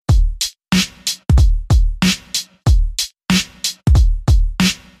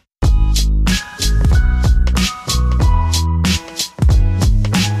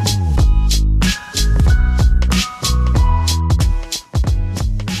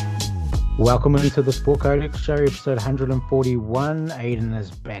Welcome into the Sportcodex show, episode 141. Aiden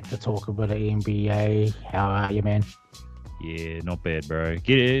is back to talk a bit of NBA. How are you, man? Yeah, not bad, bro.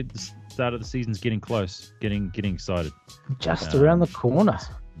 Get it. The start of the season's getting close. Getting excited. Just around the corner.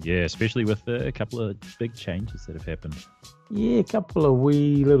 Yeah, especially with a couple of big changes that have happened. Yeah, a couple of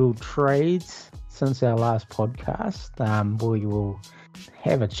wee little trades since our last podcast. We will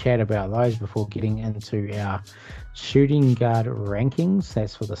have a chat about those before getting into our shooting guard rankings.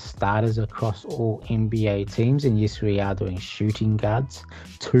 That's for the starters across all NBA teams. And yes, we are doing shooting guards,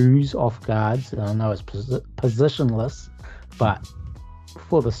 twos off guards. And I know it's positionless, but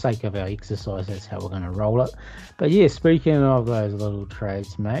for the sake of our exercise, that's how we're going to roll it. But yeah, speaking of those little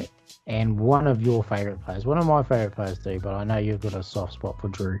trades, mate, and one of your favourite players, one of my favourite players too, but I know you've got a soft spot for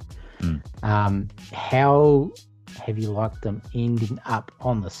Drew. How have you liked them ending up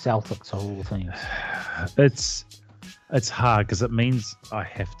on the Celtics of all teams? It's hard because it means I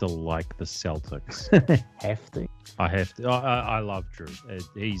have to like the Celtics. Have to. I have to. I love Drew.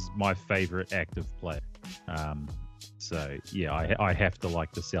 He's my favorite active player. So yeah, I have to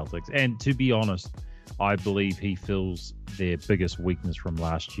like the Celtics. And to be honest, I believe he fills their biggest weakness from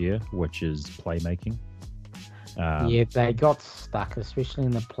last year, which is playmaking. Yeah, they got stuck, especially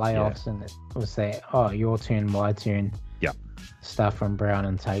in the playoffs, and it was that, your turn, my turn. Yeah. Stuff from Brown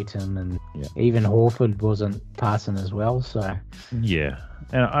and Tatum, and even Horford wasn't passing as well. So yeah,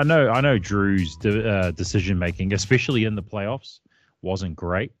 and I know Drew's decision making, especially in the playoffs, wasn't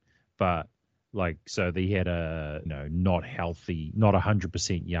great, but so they had a not healthy, not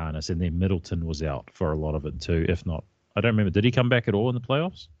 100% Giannis, and then Middleton was out for a lot of it too. If not, I don't remember. Did he come back at all in the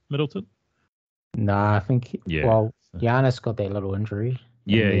playoffs, Middleton? No, I think. Yeah. Well, Giannis got that little injury.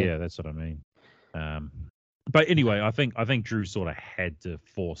 Yeah, that's what I mean. But anyway, I think Drew sort of had to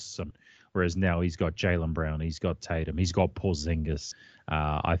force some. Whereas now he's got Jaylen Brown, he's got Tatum, he's got Porzingis.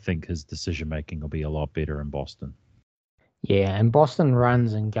 I think his decision making will be a lot better in Boston. Yeah, and Boston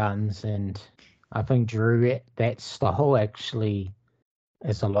runs and guns, and I think Drew, that style actually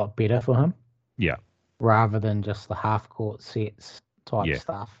is a lot better for him. Yeah. Rather than just the half court sets type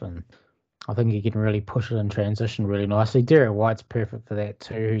stuff, and I think he can really push it in transition really nicely. Derek White's perfect for that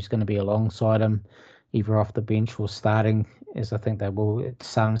too, who's going to be alongside him, either off the bench or starting, as I think they will at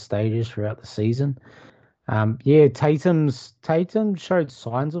some stages throughout the season. Tatum showed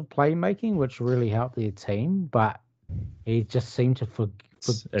signs of playmaking, which really helped their team, but he just seemed to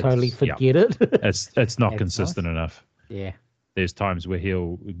totally forget it. It's not consistent enough. Yeah. There's times where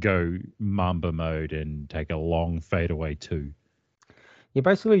he'll go Mamba mode and take a long fadeaway too. Yeah,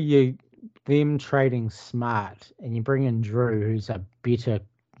 basically them trading Smart, and you bring in Drew, who's a better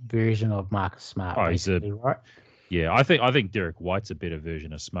version of Marcus Smart. Right? Yeah, I think Derek White's a better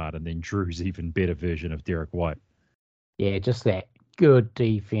version of Smart, and then Drew's even better version of Derek White. Yeah, just that good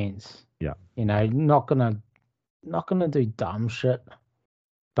defense. Yeah, not gonna do dumb shit,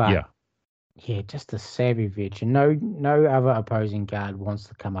 but just a savvy veteran. No other opposing guard wants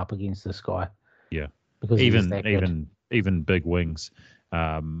to come up against this guy. Yeah, because even big wings.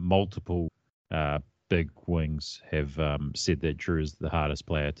 Multiple big wings have said that Drew is the hardest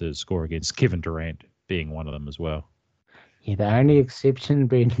player to score against, Kevin Durant being one of them as well. Yeah, the only exception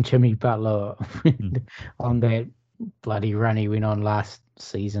being Jimmy Butler on that bloody run he went on last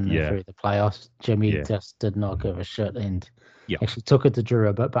season through the playoffs. Jimmy just did not give a shit and actually took it to Drew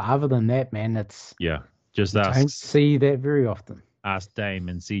a bit. But other than that, man, don't see that very often. Ask Dame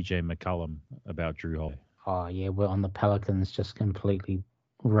and CJ McCollum about Drew Holiday. Oh, yeah, well, on the Pelicans just completely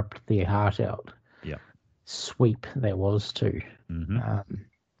ripped their heart out. Yeah. Sweep that was too. Mm-hmm.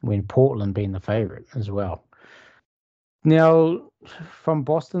 When Portland being the favourite as well. Now, from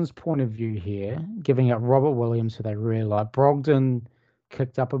Boston's point of view here, giving up Robert Williams, who they really like, Brogdon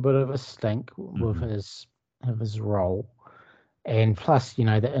kicked up a bit of a stink with his role. And plus, the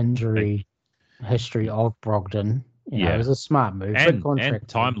injury history of Brogdon, it was a smart move. And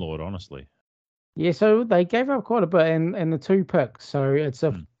Time Lord, honestly. Yeah, so they gave up quite a bit, and the two picks. So it's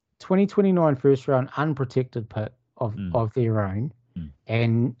a 2029 first round unprotected pick of their own,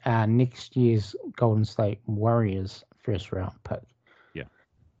 and next year's Golden State Warriors first round pick. Yeah,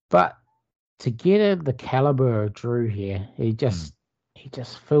 but to get the caliber of Drew here, he just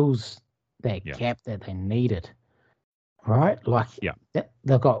fills that gap that they needed, right? They've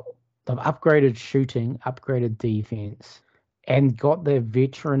upgraded shooting, upgraded defense. And got their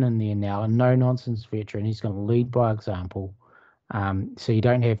veteran in there now, a no-nonsense veteran. He's going to lead by example. So you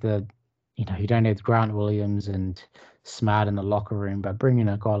don't have Grant Williams and Smart in the locker room, but bringing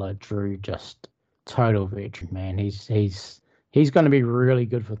a guy like Drew, just total veteran, man. He's going to be really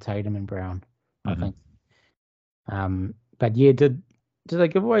good for Tatum and Brown, I think. But yeah, did they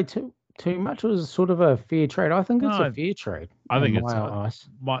give away too too much? It was sort of a fair trade. I think it's a No, fair trade I in think it's my eyes.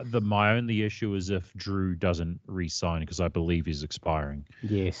 my only issue is if Drew doesn't re-sign because I believe he's expiring.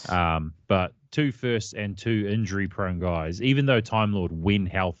 Yes. But 2 firsts and 2 injury-prone guys, even though Time Lord, when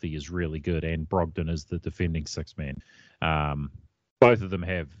healthy, is really good, and Brogdon is the defending six man, both of them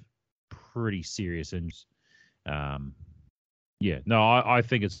have pretty serious injuries. Yeah, no, I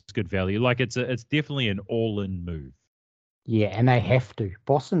think it's good value. Like it's definitely an all-in move. Yeah, and they have to.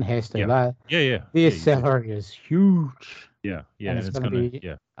 Boston has to. Yeah, yeah. Their You do. salary is huge. Yeah, And and it's it's going to gonna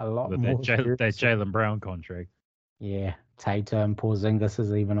be a lot with more that serious. Jaylen Brown contract. Yeah, Tatum, Porzingis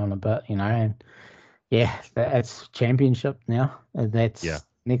is even on a bit, and yeah, it's championship now. Yeah, That's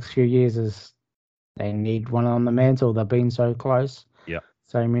next few years is they need one on the mantle. They've been so close, yeah,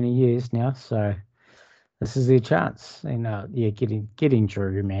 so many years now. So this is their chance. And yeah, getting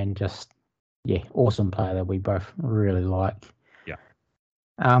Drew, man, just awesome player that we both really like. yeah.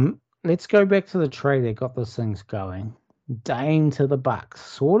 Let's go back to the trade that got those things going. Dame to the Bucks,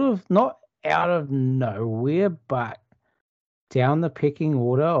 sort of not out of nowhere, but down the pecking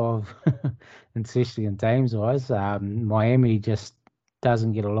order of, especially in Dame's eyes, Miami just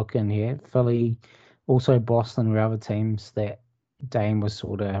doesn't get a look in here. Philly, also Boston were other teams that Dame was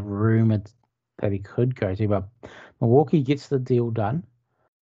sort of rumored that he could go to, but Milwaukee gets the deal done.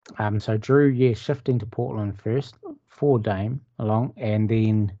 So Drew, shifting to Portland first for Dame along, and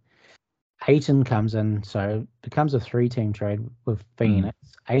then Ayton comes in, so it becomes a 3-team trade with Phoenix.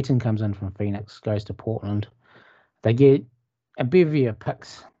 Ayton comes in from Phoenix, goes to Portland. They get a bevy of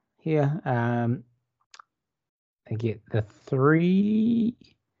picks here. They get the 3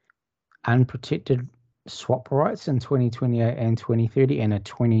 unprotected swap rights in 2028 and 2030 and a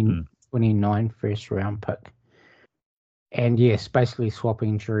 2029 first round pick. And yes, basically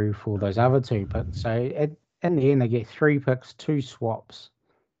swapping Drew for those other 2 picks. So in the end, they get 3 picks, 2 swaps,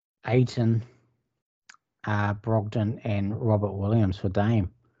 Ayton, Brogdon, and Robert Williams for Dame.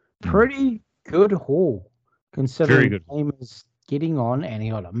 Pretty good haul, considering Very good. Dame is getting on and he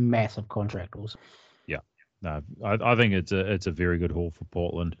got a massive contract also. Yeah, no, I think it's a very good haul for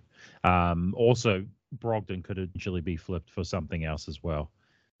Portland. Also, Brogdon could eventually be flipped for something else as well.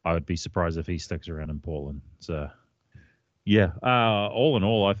 I would be surprised if he sticks around in Portland. So, yeah, all in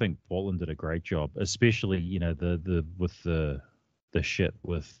all, I think Portland did a great job, especially the with the shit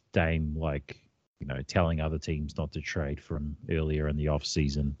with Dame, like telling other teams not to trade from earlier in the off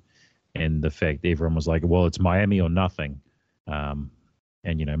season, and the fact everyone was like, well, it's Miami or nothing, and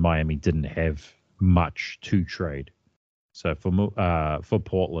Miami didn't have much to trade. So for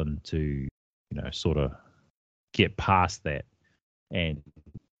Portland to sort of get past that and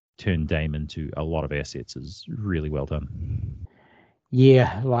turn Dame into a lot of assets is really well done.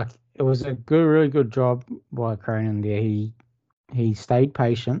 Yeah, like it was a really good job by Cronin there. He stayed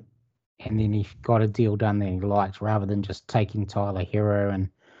patient and then he got a deal done that he liked rather than just taking Tyler Hero and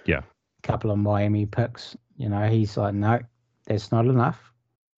Yeah, a couple of Miami picks. He's like, no, that's not enough.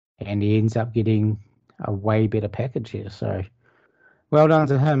 And he ends up getting a way better package here. So well done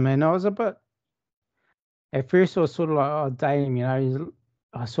to him. And I was a bit, at first I was sort of like, oh, Dame,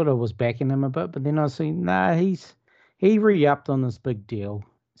 I sort of was backing him a bit, but then I was saying, nah, he re-upped on this big deal,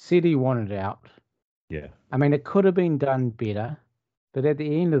 said he wanted out. yeah. I mean, it could have been done better, but at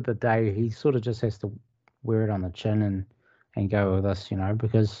the end of the day, he sort of just has to wear it on the chin and go with this,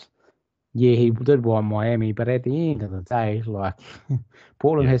 because he did want Miami, but at the end of the day, like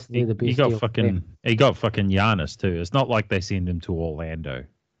Portland Yeah, has to do the he best got deal for them. fucking Giannis too. It's not like they send him to Orlando.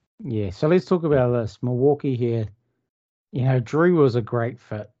 Yeah, so let's talk about this. Milwaukee here, Drew was a great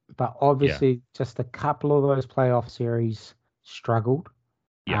fit, but Yeah, obviously just a couple of those playoff series struggled,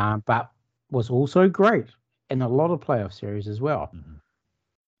 yeah, but was also great in a lot of playoff series as well. mm-hmm.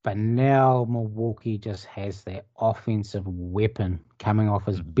 But now Milwaukee just has that offensive weapon coming off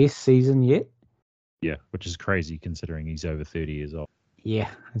his best season yet. Yeah, which is crazy considering he's over 30 years old. Yeah,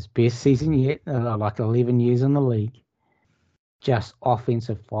 his best season yet, like 11 years in the league. Just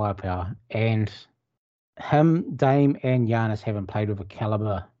offensive firepower. And him, Dame, and Giannis haven't played with a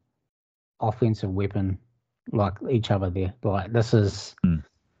caliber offensive weapon like each other there. Like, this is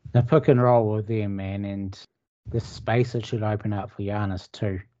the pick and roll with them, man. And the space it should open up for Giannis,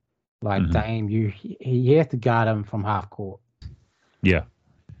 too. Like, Dame, you have to guard him from half court. Yeah.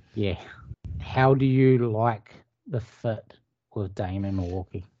 Yeah. How do you like the fit with Dame in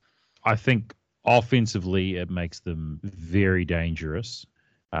Milwaukee? I think offensively it makes them very dangerous.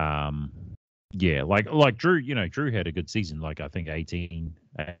 Yeah, like Drew, Drew had a good season, like I think 18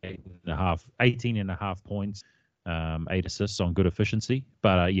 and a half points, 8 assists on good efficiency.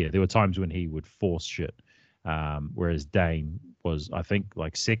 But yeah, there were times when he would force shit. Whereas Dame, was, I think,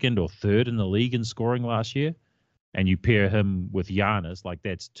 like second or third in the league in scoring last year. And you pair him with Giannis, like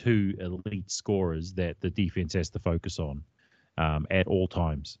that's two elite scorers that the defense has to focus on at all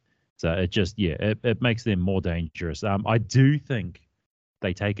times. So it just, it makes them more dangerous. I do think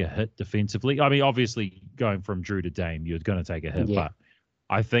they take a hit defensively. I mean, obviously, going from Drew to Dame, you're going to take a hit, Yeah. but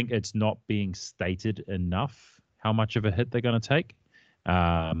I think it's not being stated enough how much of a hit they're going to take.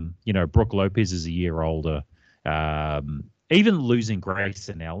 Brooke Lopez is a year older. Even losing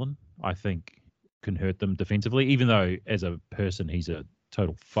Grayson Allen, I think, can hurt them defensively, even though as a person he's a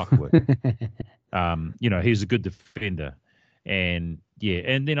total fuckwit. He's a good defender. And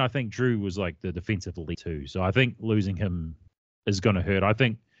then I think Drew was like the defensive lead too. So I think losing him is going to hurt. I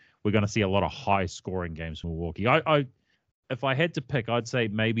think we're going to see a lot of high scoring games from Milwaukee. If I had to pick, I'd say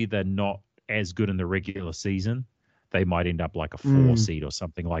maybe they're not as good in the regular season. They might end up like a 4 seed or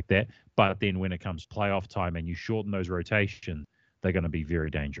something like that. But then when it comes playoff time and you shorten those rotations, they're going to be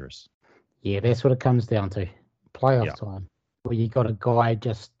very dangerous. Yeah, that's what it comes down to. Playoff time. Where you got a guy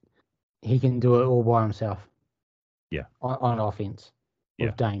he can do it all by himself. Yeah. On offense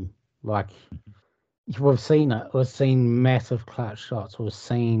with Dame. Like, we've seen it. We've seen massive clutch shots. We've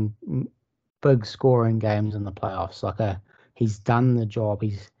seen big scoring games in the playoffs. Like, he's done the job.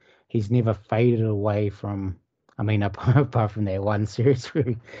 He's never faded away from, I mean, apart from that one series where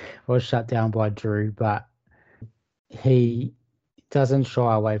he was shut down by Drew, but he doesn't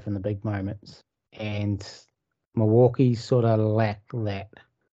shy away from the big moments. And Milwaukee sort of lack that.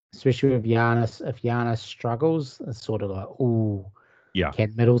 Especially with Giannis. If Giannis struggles, it's sort of like,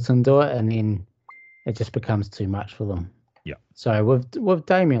 can Middleton do it? And then it just becomes too much for them. Yeah. So with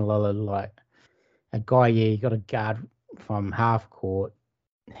Damian Lillard, like a guy, you got to guard from half court.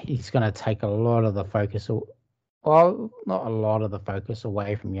 He's going to take a lot of the focus, well, not a lot of the focus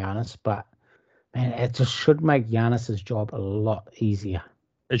away from Giannis, but man, it just should make Giannis's job a lot easier.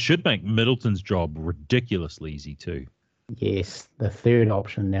 It should make Middleton's job ridiculously easy too. Yes, the third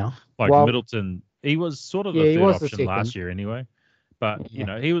option now. Middleton, he was sort of the third option last year anyway. But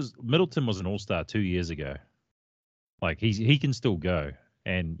Middleton was an all-star 2 years ago. Like he can still go.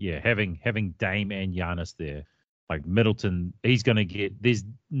 And having Dame and Giannis there, like Middleton, there's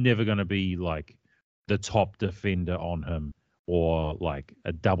never gonna be like the top defender on him, or like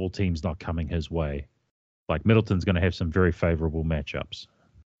a double team's not coming his way. Like Middleton's gonna have some very favorable matchups.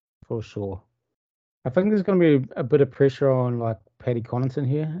 For sure. I think there's going to be a bit of pressure on like Paddy Connaughton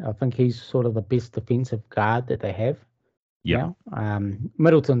here. I think he's sort of the best defensive guard that they have now.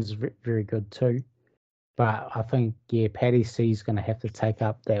 Middleton's very good too. But I think, Paddy C's going to have to take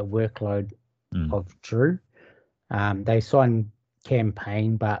up that workload of Drew. They signed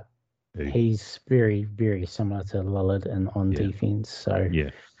Campaign, but he's very, very similar to Lillard on defense. So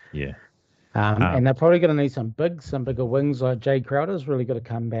and they're probably going to need some bigger wings. Like Jay Crowder's really got to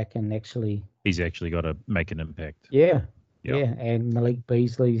come back and he's actually got to make an impact. Yeah. And Malik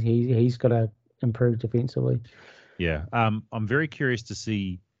Beasley, he's got to improve defensively. Yeah. I'm very curious to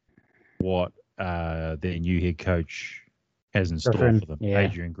see what their new head coach has in store for them.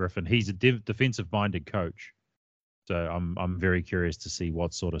 Adrian Griffin. He's a defensive-minded coach. So I'm very curious to see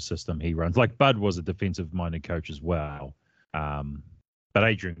what sort of system he runs. Like Bud was a defensive-minded coach as well. But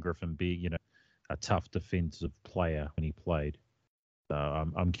Adrian Griffin being, a tough defensive player when he played. So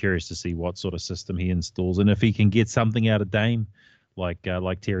I'm curious to see what sort of system he installs and if he can get something out of Dame, like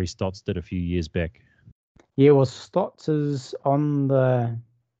Terry Stotts did a few years back. Yeah, well, Stotts is on the.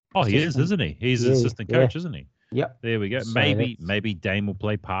 Oh, he is, isn't he? He's an assistant coach, isn't he? Yep. There we go. So maybe Dame will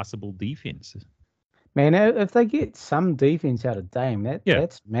play passable defense. Man, if they get some defense out of Dame,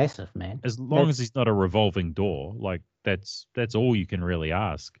 that's massive, man. As long as he's not a revolving door, like that's all you can really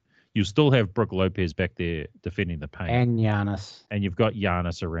ask. You still have Brooke Lopez back there defending the paint. And Giannis. And you've got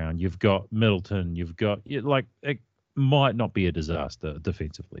Giannis around. You've got Middleton. You've got, it might not be a disaster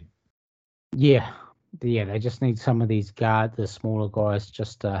defensively. Yeah. They just need some of these guards, the smaller guys,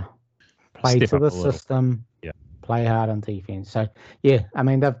 just to play to the system, play hard on defense. So, I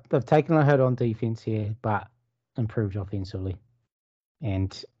mean, they've taken a hit on defense here, but improved offensively.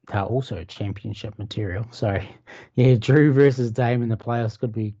 And they're also championship material. So, Drew versus Dame in the playoffs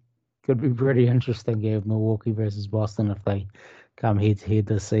could be pretty interesting. Yeah, Milwaukee versus Boston if they come head to head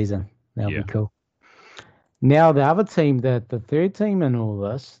this season. That'll be cool. Now the other team, the third team in all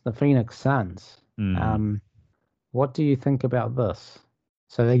this, the Phoenix Suns. What do you think about this?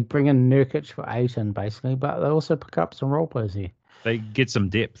 So they bring in Nurkic for Ayton basically, but they also pick up some role players here. They get some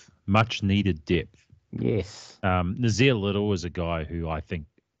depth, much needed depth. Yes. Nazir Little is a guy who I think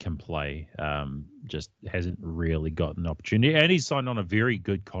can play, just hasn't really gotten an opportunity, and he's signed on a very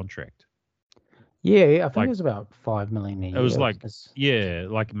good contract. Yeah, I think it Like was about 5 million a it was year. like yeah,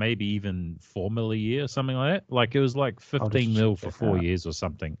 like maybe even 4 mil a year, something like that. Like it was like I'll just 15 check mil for that 4 years or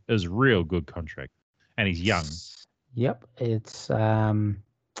something. It was a real good contract, and he's young. Yep, it's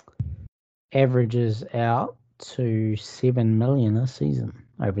averages out to 7 million a season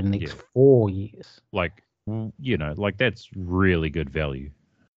over the next Yeah, 4 years. like like that's really good value.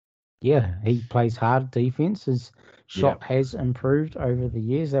 Yeah, he plays hard defense. His Yeah, shot has improved over the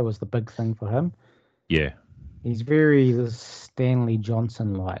years. That was the big thing for him. yeah. He's very Stanley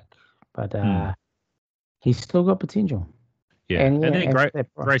Johnson like, but Mm. he's still got potential. Yeah, And and yeah, then and for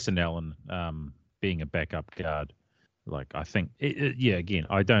that price. Grayson Allen, being a backup guard, like I think, yeah. Again,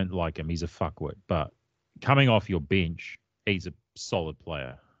 I don't like him. He's a fuckwit, but coming off your bench, he's a solid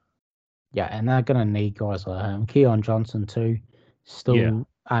player. Yeah, and they're gonna need guys like him. Keon Johnson too, Yeah, still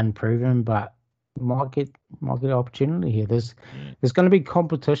unproven, but might get might get opportunity here. yeah, There's going to be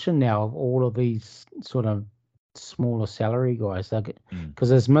competition now of all of these sort of smaller salary guys. mm, Because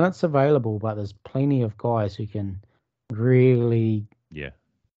there's minutes available, but there's plenty of guys who can really, yeah.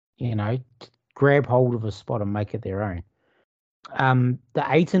 you know, grab hold of a spot and make it their own. The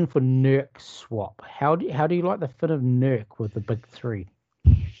Aiton for Nurk swap. How do you like the fit of Nurk with the big three?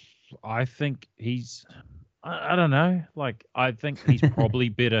 I think he's. I don't know. Like I think he's probably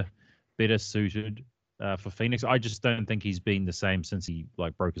better suited for Phoenix. I just don't think he's been the same since he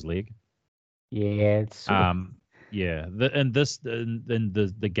like broke his leg. Yeah, it's Yeah. In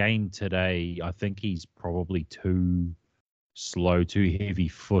the game today, I think he's probably too slow, too heavy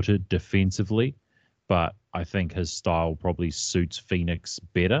footed defensively. But I think his style probably suits Phoenix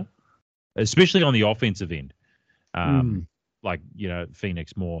better, especially on the offensive end. mm. Like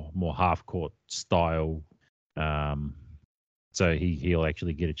Phoenix more half court style. Um, so he'll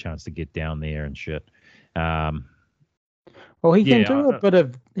actually get a chance to get down there and shit. Um, Well, yeah,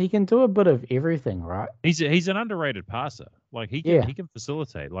 he can do a bit of everything, right? he's an underrated passer. Like Yeah, he can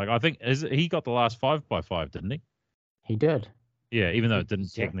facilitate. Like I think he got the last 5x5, didn't he? he did. Yeah, even though it didn't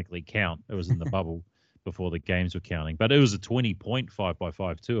So technically count, it was in the bubble before the games were counting. But it was a 20-point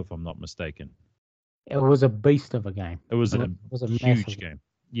 5x5 too, if I'm not mistaken. it was a beast of a game. It was It a was a huge massive. game.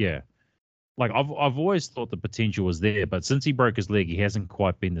 Yeah. Like I've always thought the potential was there, but since he broke his leg, he hasn't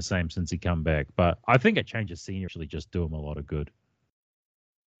quite been the same since he come back. But I think a change of scenery actually just do him a lot of good.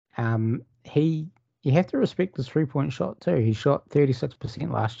 He you have to respect his 3-point shot too. He shot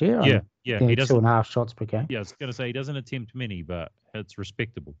 36% last year Yeah, on yeah. He two doesn't. and a half shots per game. Yeah, I was gonna say he doesn't attempt many, but it's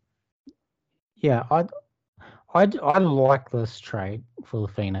respectable. Yeah, I like this trade for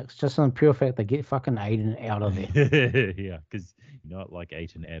the Phoenix just on the pure fact they get fucking Aiden out of there. Yeah, because you're not like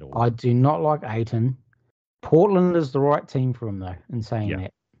Aiton at all. I do not like Aiden. Portland is the right team for him though. In saying Yeah.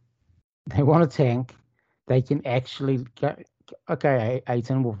 that, they want a tank. They can actually go. Okay,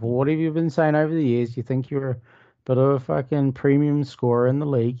 Aiton, well, for whatever you've been saying over the years, you think you're a bit of a fucking premium scorer in the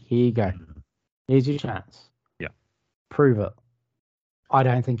league. Here you go. Mhm. Here's your chance. Yeah. Prove it. I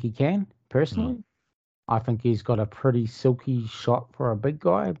don't think he can, Mm. personally. I think he's got a pretty silky shot for a big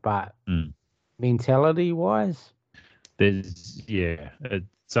guy, but Mm. mentality wise,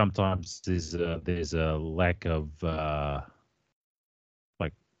 Sometimes there's a lack of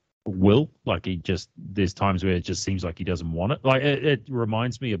like will. Like there's times where it just seems like he doesn't want it. Like it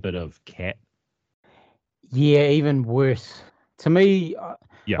reminds me a bit of Cat. yeah, even worse. To me,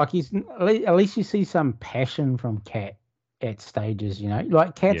 Yeah, like at least you see some passion from Cat at stages,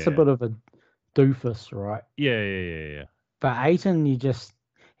 Like Cat's a yeah, bit of a doofus, right? yeah. But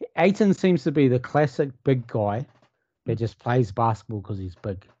Aiton seems to be the classic big guy that Mm. just plays basketball because he's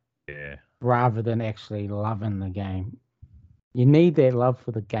big, Yeah. rather than actually loving the game. You need that love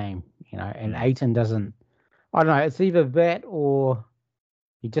for the game, and Mm. Aiton doesn't. I don't know. It's either that or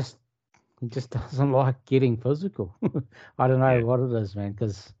he just he just doesn't like getting physical. I don't know Yeah. what it is, man.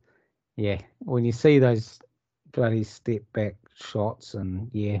 Because yeah, when you see those bloody step back shots and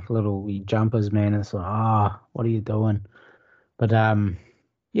little jumpers, man, it's like, what are you doing? But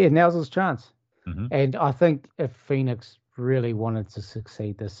yeah, now's his chance. Hmm. And I think if Phoenix really wanted to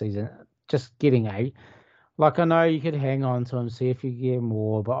succeed this season, just getting like I know you could hang on to him, see if you get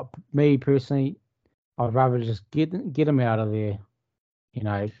more, but me personally, I'd rather just get him out of there, you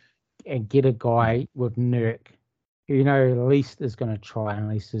know, and get a guy with Nurk, who, at least is going to try and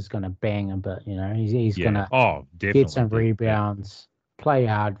at least is going to bang a bit, he's going Yeah. to Oh, get definitely. some rebounds, play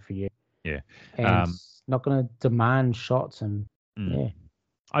hard for you, Yeah. and not going to demand shots and Mm. yeah.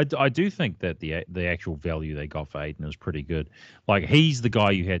 I do think that the actual value they got for Aiden is pretty good. Like he's the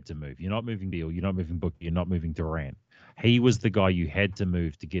guy you had to move. You're not moving Beal. You're not moving Book. You're not moving Durant. He was the guy you had to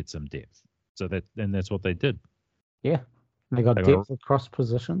move to get some depth. So that's what they did. Yeah. They got They got a, depth across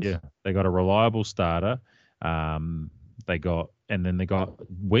positions. yeah, they got a reliable starter. And then they got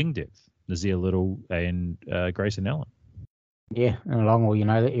wing depth. Nazir Little and Grayson Allen. Yeah, and along with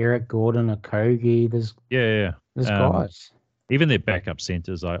the Eric Gordon, Okogie, there's Yeah. guys. Even their backup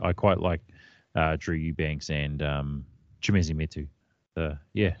centers, I quite like Drew Eubanks and Chimezi Metu.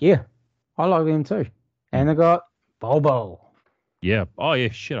 Yeah. Yeah, I like them too. And they got Bobo. Yeah. Oh, yeah.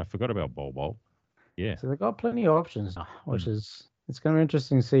 Shit, I forgot about Bol. Yeah. So they've got plenty of options now, which is it's going to be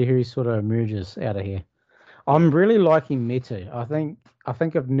interesting to see who sort of emerges out of here. I'm really liking Metu. I think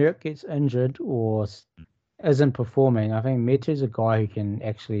if Nurk gets injured or isn't performing, I think Metu's a guy who can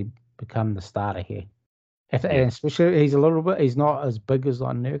actually become the starter here. And especially he's not as big as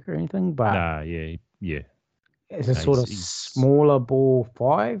like Nurk or anything, but Yeah. it's a sort of smaller ball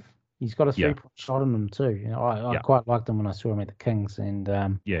 5. He's got a 3-point shot in him too. I quite liked him when I saw him at the Kings, and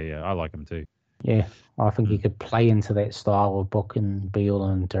I like him too. Yeah, I think he could play into that style of Book and Beal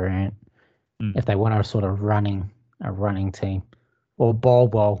and Durant if they want a sort of running team. Or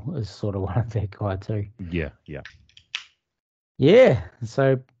Bol is sort of one of that guy too. Yeah. Yeah,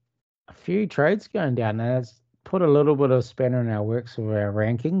 so a few trades going down now. It's put a little bit of spanner in our works of our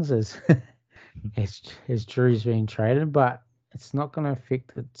rankings as Drew's been traded, but it's not going to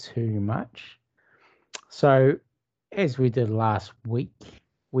affect it too much. So, as we did last week,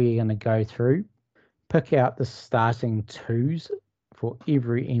 we're going to go through, pick out the starting 2s for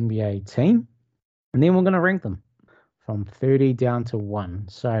every NBA team, and then we're going to rank them from 30 down to 1.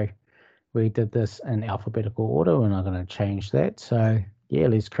 So, we did this in alphabetical order. We're not going to change that. So, yeah,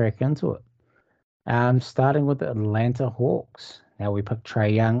 let's crack into it. Starting with the Atlanta Hawks. Now, we picked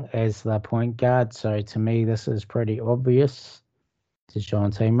Trae Young as the point guard. So, to me, this is pretty obvious.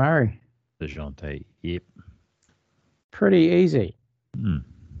 DeJounte Murray. DeJounte, yep. Pretty easy.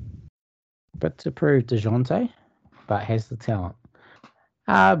 Bit to prove DeJounte, but has the talent.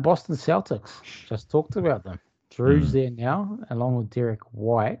 Boston Celtics. Just talked about them. Drew's there now, along with Derek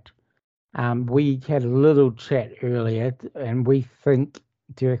White. We had a little chat earlier, and we think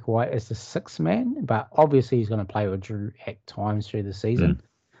Derek White is the 6th man, but obviously he's going to play with Drew at times through the season.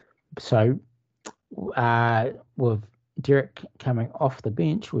 So, with Derek coming off the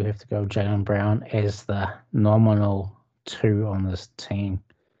bench, we have to go Jaylen Brown as the nominal 2 on this team.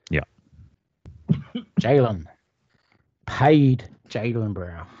 Yeah. Jaylen. Paid Jaylen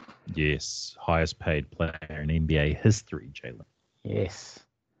Brown. Yes. Highest paid player in NBA history, Jaylen. Yes.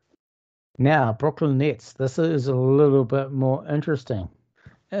 Now, Brooklyn Nets. This is a little bit more interesting.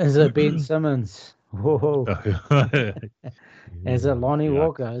 Is it Ben Simmons? Whoa. Is it Lonnie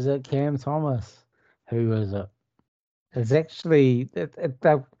Walker? Is it Cam Thomas? Who is it? It's actually they've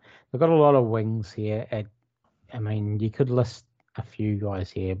got a lot of wings here. You could list a few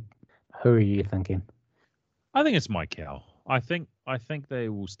guys here. Who are you thinking? I think it's Mike Cal. I think they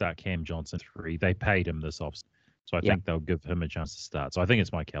will start Cam Johnson 3. They paid him this offseason, so I think they'll give him a chance to start. So I think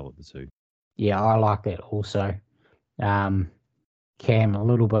it's Mike Cal at the 2. Yeah, I like that also. Cam a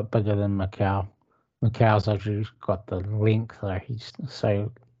little bit bigger than Mikal. Mikal's actually got the length,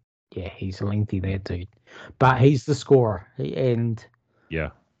 so he's lengthy there, dude. But he's the scorer, and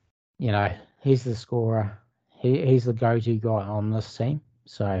he's the scorer. He's the go-to guy on this team.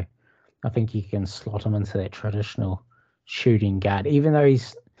 So I think you can slot him into that traditional shooting guard, even though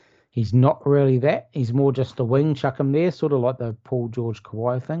he's not really that. He's more just a wing, chuck him there, sort of like the Paul George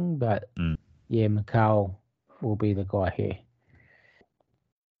Kawhi thing. But Mikal will be the guy here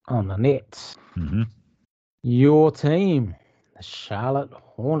on the Nets. Your team, the Charlotte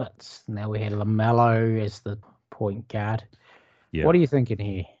Hornets. Now we had LaMelo as the point guard. Yeah. What are you thinking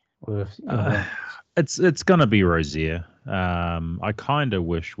here? It's going to be Rozier. I kind of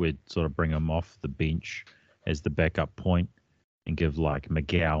wish we'd sort of bring him off the bench as the backup point and give like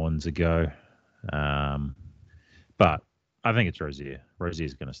McGowan's a go. But I think it's Rozier.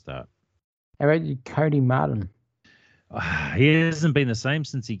 Rozier's going to start. How about you, Cody Martin? He hasn't been the same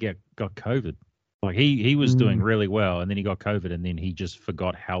since he got COVID. Like he was doing really well, and then he got COVID, and then he just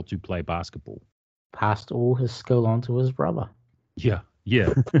forgot how to play basketball. Passed all his skill on to his brother. Yeah.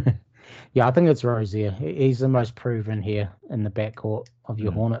 Yeah, I think it's Rozier. He's the most proven here in the backcourt of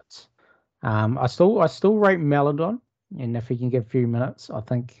your Hornets. I still rate Melodon, and if he can get a few minutes, I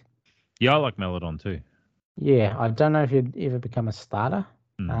think. Yeah, I like Melodon too. Yeah, I don't know if he'd ever become a starter.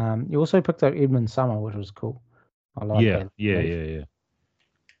 You also picked up Edmund Summer, which was cool. I like that. Yeah.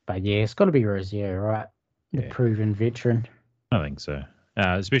 But yeah, it's got to be Rozier, right? The proven veteran. I think so.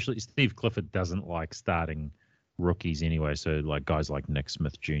 Especially Steve Clifford doesn't like starting rookies anyway, so like guys like Nick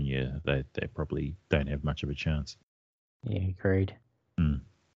Smith Jr., they probably don't have much of a chance. Yeah, agreed.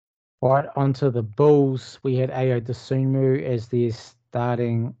 Right, onto the Bulls. We had Ao Dosunmu as their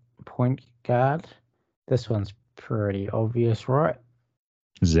starting point guard. This one's pretty obvious, right?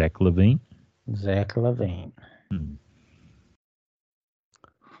 Zach LaVine. Zach LaVine. Hmm.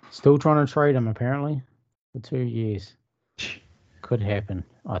 Still trying to trade him, apparently, for 2 years. Could happen,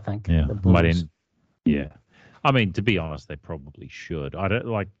 I think. Yeah, The might Bulls. end. Yeah, I mean, to be honest, they probably should. I don't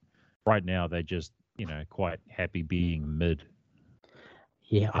like right now. They're just quite happy being mid.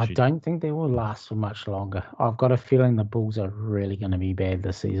 Yeah, They I should. don't think they will last for much longer. I've got a feeling the Bulls are really going to be bad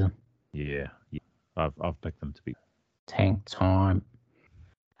this season. Yeah, yeah. I've picked them to be. Tank time.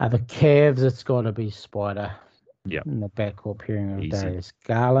 The Cavs, it's got to be Spider. Yeah. In the backcourt pairing of Easy. Darius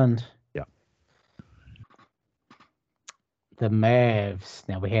Garland. Yeah. The Mavs.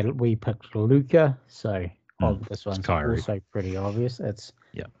 Now we picked Luca, so this one's also pretty obvious. It's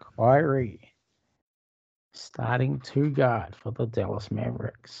Kyrie. Starting 2 guard for the Dallas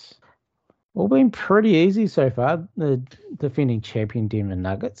Mavericks. All been pretty easy so far. The defending champion Denver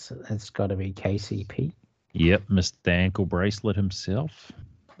Nuggets. It's got to be KCP. Yep, Mr. Ankle Bracelet himself.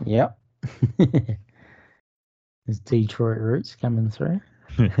 Yep. His Detroit roots coming through.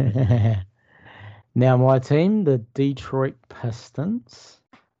 Now my team, the Detroit Pistons.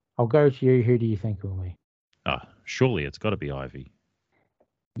 I'll go to you. Who do you think will be? Surely it's got to be Ivy.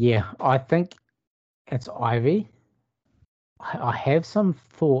 Yeah, I think it's Ivy. I have some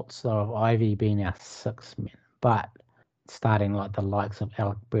thoughts though of Ivy being our 6th man, but starting like the likes of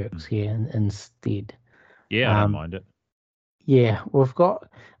Alec Burks here instead. Yeah, I don't mind it. Yeah, we've got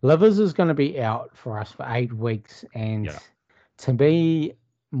Livers is going to be out for us for 8 weeks, and to me,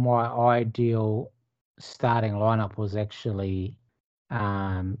 my ideal starting lineup was actually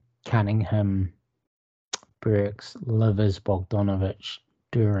Cunningham, Burks, Livers, Bogdanovich,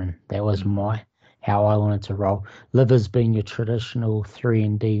 Duran. That was how I wanted to roll. Livers being your traditional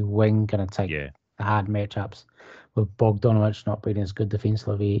 3-and-D wing, going to take the hard matchups with Bogdanovich not being as good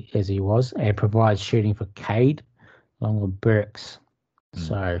defensively as he was, and provides shooting for Cade along with Burks.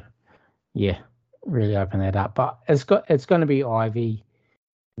 So, yeah, really open that up. But it's going to be Ivy.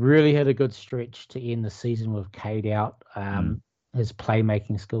 Really had a good stretch to end the season with Cade out. His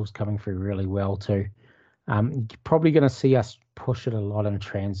playmaking skills coming through really well too. You're probably going to see us push it a lot in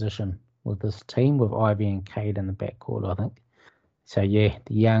transition with this team with Ivy and Cade in the backcourt, I think. So, yeah,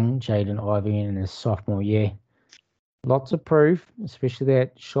 the young Jaden Ivy in his sophomore year. Lots of proof, especially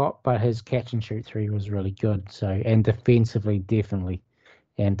that shot, but his catch and shoot 3 was really good. So, and defensively, definitely.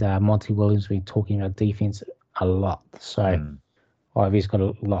 And Monty Williams been talking about defense a lot. So, Ivy's got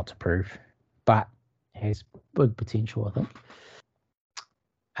a lot to prove, but has big potential, I think.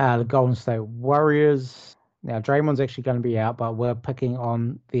 The Golden State Warriors. Now, Draymond's actually going to be out, but we're picking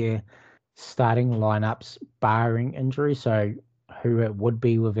on their starting lineups barring injury. So, who it would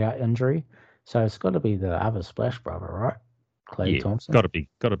be without injury. So, it's got to be the other Splash brother, right? Klay Thompson. Got to be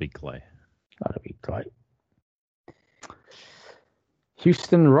Klay. Got to be Klay.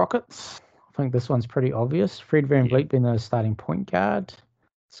 Houston Rockets. I think this one's pretty obvious. Fred VanVleet being the starting point guard.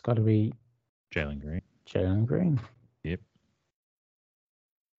 It's got to be Jalen Green. Jalen Green. Yep.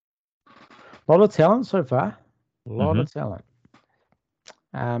 A lot of talent so far. A lot of talent.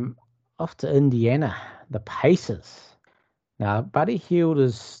 Off to Indiana, the Pacers. Now, Buddy Hield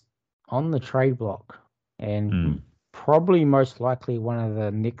is on the trade block and probably most likely one of the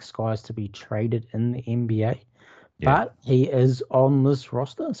next guys to be traded in the NBA. But he is on this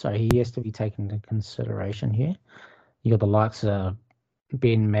roster, so he has to be taken into consideration here. You got the likes of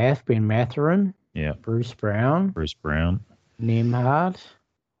Ben Mathurin, Bruce Brown, Nemhard.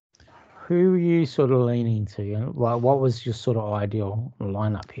 Who are you sort of leaning to? What was your sort of ideal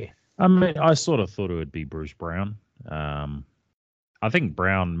lineup here? I mean, I sort of thought it would be Bruce Brown. I think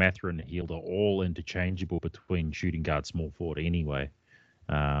Brown, Mathurin, and Hield are all interchangeable between shooting guard, small forward anyway.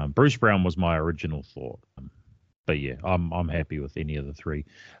 Bruce Brown was my original thought. But yeah, I'm happy with any of the 3.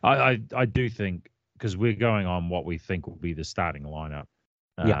 I do think, because we're going on what we think will be the starting lineup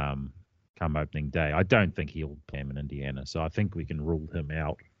come opening day. I don't think he'll play him in Indiana, so I think we can rule him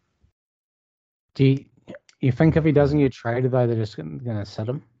out. Do you think if he doesn't get traded, though, they're just going to sit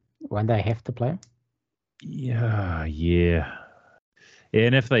him when they have to play him? Yeah.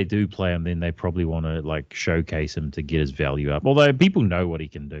 And if they do play him, then they probably want to showcase him to get his value up. Although people know what he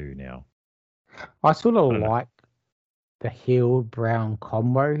can do now. I sort of like the Hield Brown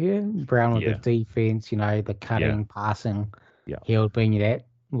combo here. Brown with the defense, the cutting, passing. Hield being that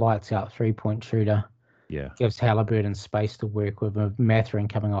lights out 3-point shooter. Gives Halliburton space to work with. Mathurin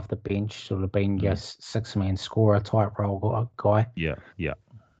coming off the bench, sort of being your 6-man scorer type role guy. Yeah.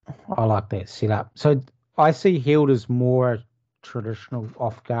 I like that setup. So I see Hield as more traditional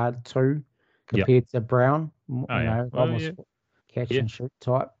off guard too, Yep. compared to Brown. Oh, yeah. Well, Almost yeah. catch Yeah. and shoot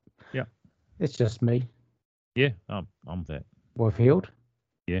type. Yeah. It's just me. Yeah. I'm that. With Heald.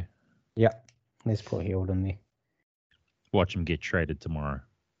 Yeah. Yep. Let's put Heald in there. Watch him get traded tomorrow.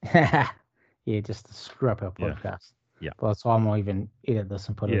 Yeah, just to screw up our Yeah. podcast. Yeah. By the time I even edit this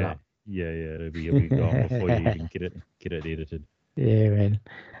and put it Yeah. up. Yeah. He'll be gone before you even get it edited. Yeah, man.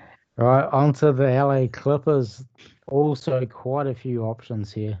 Right, on to the LA Clippers. Also, quite a few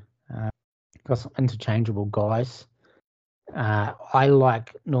options here. Got some interchangeable guys. I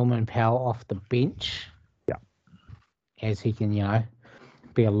like Norman Powell off the bench. Yeah. As he can,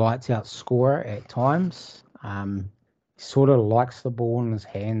 be a lights out scorer at times. Sort of likes the ball in his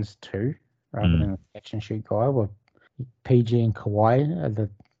hands too, rather than a catch and shoot guy. With PG and Kawhi are the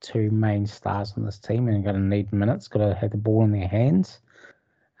two main stars on this team, and going to need minutes. Got to have the ball in their hands.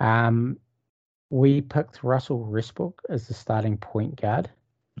 We picked Russell Westbrook as the starting point guard.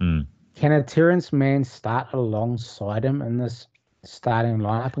 Can a Terrence Mann start alongside him in this starting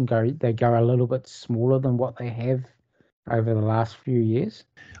lineup and they go a little bit smaller than what they have over the last few years?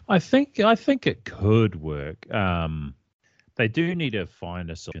 I think it could work. They do need to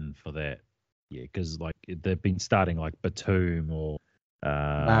find a solution for that. Yeah, because like they've been starting like Batum or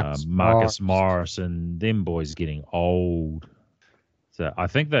Marcus Morris, and them boys getting old. So I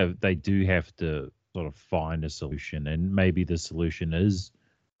think they do have to sort of find a solution, and maybe the solution is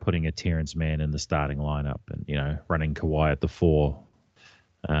putting a Terrence Mann in the starting lineup and running Kawhi at the 4.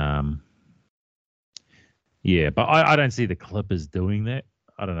 Yeah, but I don't see the Clippers doing that.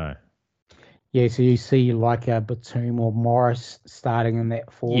 I don't know. Yeah, so you see like a Batum or Morris starting in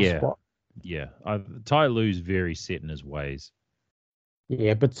that 4 spot. Yeah, Ty Lue's very set in his ways.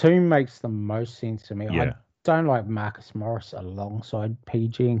 Yeah, Batum makes the most sense to me. Yeah. I don't like Marcus Morris alongside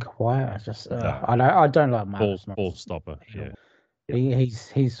PG and Kawhi. No. I don't like Marcus Morris. Ball stopper. Yeah.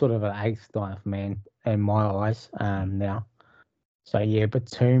 He's sort of an 8th, 9th man in my eyes now. So yeah,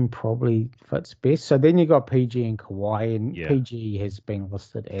 Batum probably fits best. So then you got PG and Kawhi, and PG has been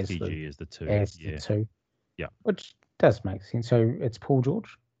listed as PG is the 2. the 2. Yeah. Which does make sense. So it's Paul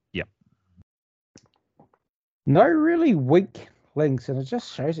George. Yeah. No really weak links, and it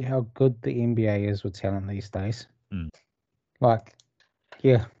just shows you how good the NBA is with talent these days. Like,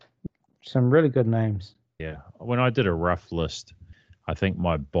 yeah, some really good names. Yeah. When I did a rough list, I think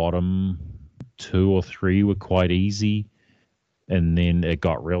my bottom 2 or 3 were quite easy, and then it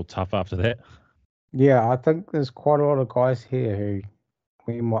got real tough after that. Yeah, I think there's quite a lot of guys here who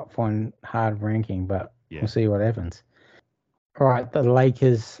we might find hard ranking, but we'll see what happens. All right, the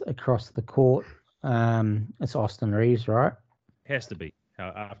Lakers across the court. It's Austin Reeves, right? Has to be.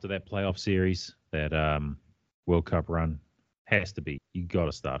 After that playoff series, that World Cup run, has to be. You got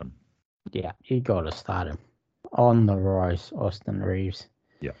to start him. Yeah, you got to start him. On the rise, Austin Reeves.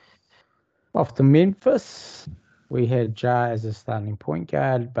 Yeah. Off to Memphis, we had Ja as a starting point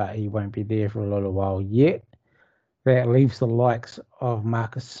guard, but he won't be there for a little while yet. That leaves the likes of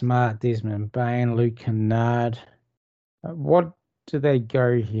Marcus Smart, Desmond Bain, Luke Kennard. What do they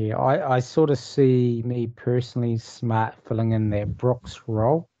go here? I sort of see me personally Smart filling in that Brooks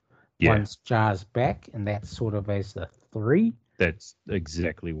role once Ja's back, and that's sort of as the 3. That's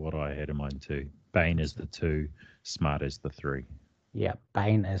exactly what I had in mind too. Bain is the 2, Smart is the 3. Yeah,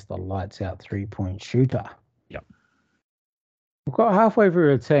 Bain is the lights out 3-point shooter. Yep. We've got halfway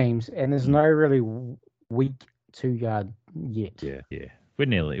through the teams, and there's no really weak 2 guard yet. Yeah. We're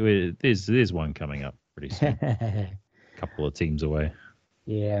nearly. There's one coming up pretty soon. Couple of teams away.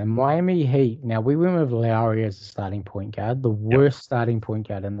 Yeah, Miami Heat. Now, we went with Lowry as a starting point guard. The worst starting point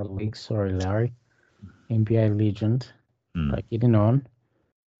guard in the league. Sorry, Lowry. NBA legend. But getting on.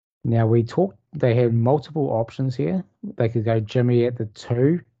 Now, we talked, they had multiple options here. They could go Jimmy at the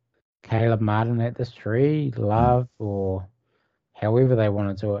 2, Caleb Martin at the 3, Love, or however they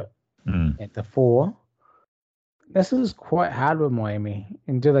want to do it at the 4. This is quite hard with Miami.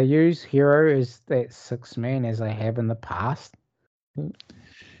 And do they use Hero as that 6th man as they have in the past?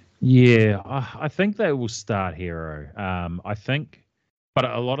 Yeah, I think they will start Hero. I think, but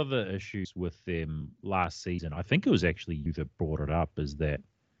a lot of the issues with them last season, I think it was actually you that brought it up, is that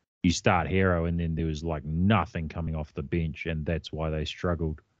you start Hero and then there was like nothing coming off the bench, and that's why they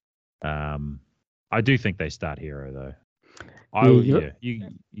struggled. I do think they start Hero though.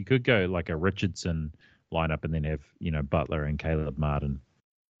 You could go like a Richardson lineup and then have Butler and Caleb Martin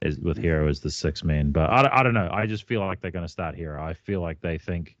with Hero as the 6th man. But I don't know. I just feel like they're going to start Hero. I feel like they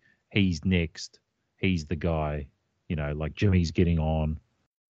think he's next. He's the guy. Like Jimmy's getting on,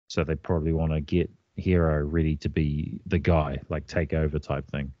 so they probably want to get Hero ready to be the guy, like take over type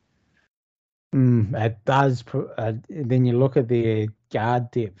thing. It does. Then you look at their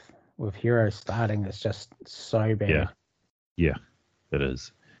guard depth with Hero starting, it's just so bad. Yeah, it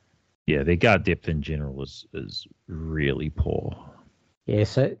is. Yeah, their guard depth in general is really poor. Yeah,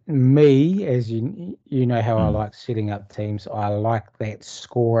 so me, as you know how I Mm. like setting up teams, I like that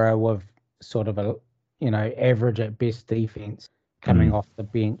scorer with sort of a average at best defense coming off the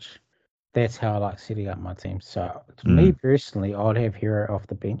bench. That's how I like setting up my team. So to me personally, I'd have Hero off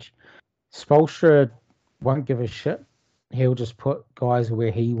the bench. Spoelstra won't give a shit. He'll just put guys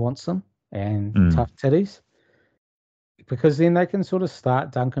where he wants them and tough titties, because then they can sort of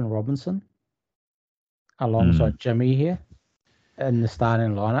start Duncan Robinson alongside Jimmy here in the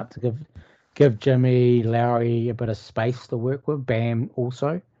starting lineup to give Jimmy Lowry a bit of space to work with. Bam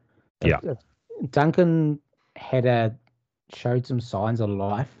also. If Duncan showed some signs of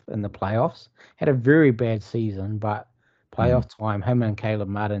life in the playoffs, had a very bad season, but playoff time, him and Caleb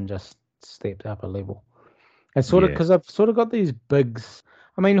Martin just stepped up a level. It's sort of because I've sort of got these bigs.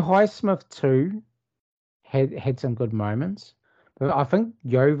 I mean, Highsmith too had some good moments, but I think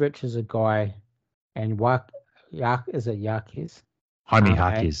Jovic is a guy, and is it Yarkes? Jaime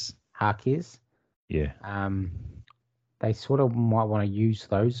Jaime Jaquez. Jaquez. Yeah. They sort of might want to use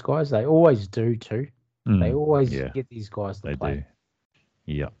those guys. They always do too. They always get these guys to They play.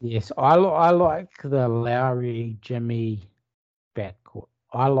 do. Yeah. Yes, I like the Lowry Jimmy backcourt.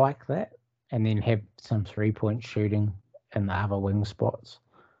 I like that, and then have some 3-point shooting in the other wing spots.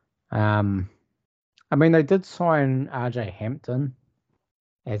 I mean, they did sign RJ Hampton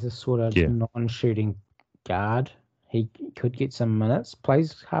as a sort of non-shooting guard. He could get some minutes.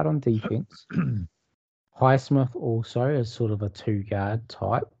 Plays hard on defense. Highsmith also is sort of a 2-guard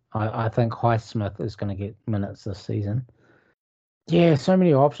type. I think Highsmith is going to get minutes this season. Yeah, so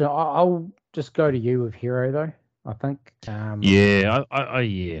many options. I'll just go to you with Hero though. I think. Yeah,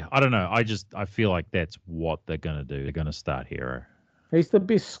 I don't know. I feel like that's what they're gonna do. They're gonna start Hero. He's the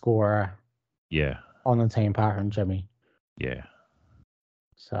best scorer. Yeah. On the team, apart from Jimmy. Yeah.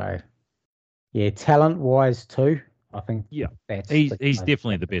 So, yeah, talent-wise too, I think. Yeah. That's he's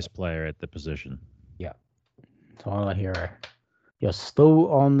definitely the best player at the position. Yeah. Tyler Hero. You're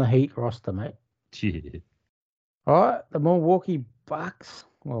still on the Heat roster, mate. Yeah. All right, the Milwaukee Bucks.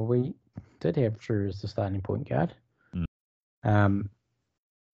 Well, we did have Drew as the starting point guard. Now,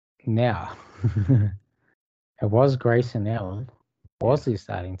 it was Grayson Allen. Was he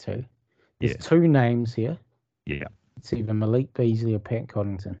starting two? There's two names here. Yeah. It's either Malik Beasley or Pat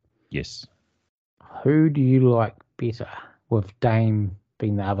Connaughton. Yes. Who do you like better, with Dame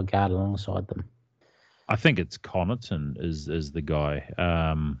being the other guard alongside them? I think it's Connaughton is the guy.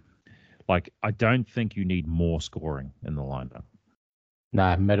 I don't think you need more scoring in the lineup.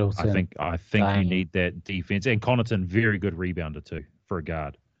 No, Middleton. I think you need that defense, and Connaughton, very good rebounder too for a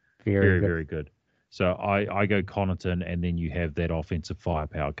guard. Very good. So I go Connaughton, and then you have that offensive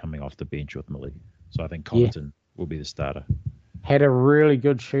firepower coming off the bench with Malik. So I think Connaughton will be the starter. Had a really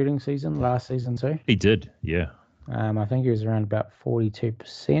good shooting season last season too. He did, yeah. I think he was around about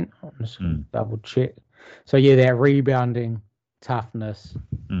 42%. I'm just going to double check. So yeah, that rebounding toughness.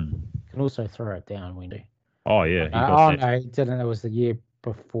 Can also throw it down when he. Oh yeah. No, he didn't. It was the year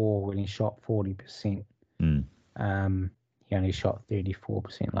before when he shot 40%. He only shot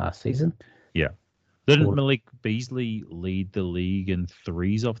 34% last season. Yeah. Didn't Malik Beasley lead the league in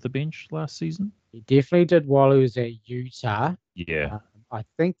threes off the bench last season? He definitely did while he was at Utah. Yeah. I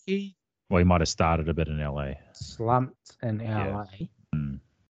think he might have started a bit in LA. Slumped in LA.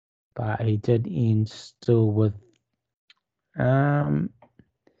 But he did end still with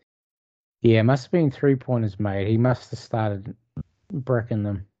it must have been 3-pointers made. He must have started bricking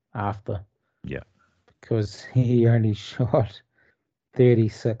them after. Yeah. Because he only shot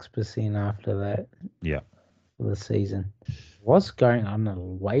 36% after that. Yeah. For the season. Was going on a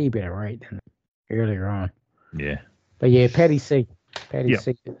way better rate than earlier on. Yeah. But yeah, Patty C. Patty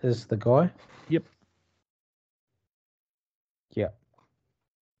C is the guy. Yep. Yep.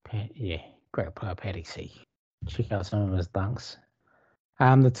 Great player, Patty C. Check out some of his dunks.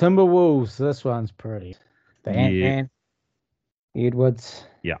 The Timberwolves, this one's pretty. The Ant-Man, Edwards.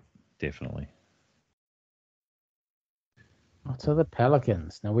 Yeah, definitely. To the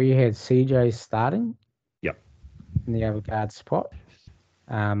Pelicans. Now, we had CJ starting. Yep. In the other guard spot.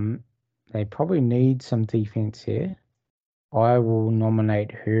 They probably need some defense here. I will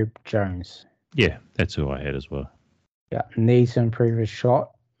nominate Herb Jones. Yeah, that's who I had as well. Yeah, needs to improve his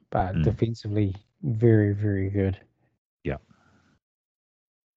shot, but defensively, very, very good. Yeah.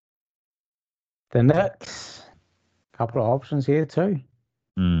 The Knicks, a couple of options here too.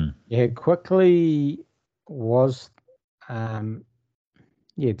 Yeah, quickly was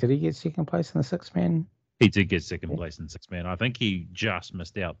Yeah, did he get second place in the six-man? He did get second Yeah. place in six man. I think he just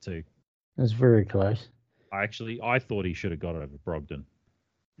missed out too. It was very close. I thought he should have got it over Brogdon.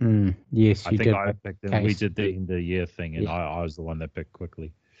 Yes, I you think did I make picked the him. We case. did the end of the year thing, and Yeah. I was the one that picked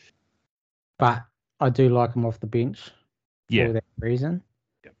quickly. But I do like him off the bench Yeah. for that reason.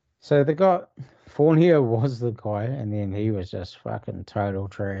 Yeah. So they got Fournier was the guy, and then he was just fucking total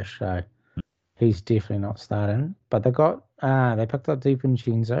trash. So he's definitely not starting. But they picked up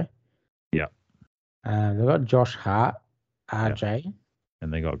DiVincenzo. Yeah. They got Josh Hart, Yeah. RJ,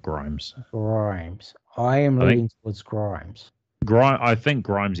 And they got Grimes. Grimes. I am leaning towards Grimes. I think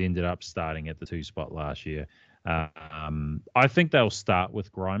Grimes ended up starting at the 2 spot last year. I think they'll start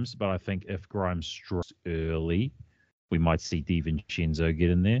with Grimes, but I think if Grimes struggles early, we might see DiVincenzo get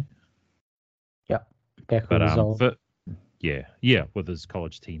in there. Yep, back with his old. With his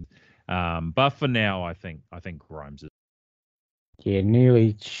college team. But for now, I think Grimes is. Yeah,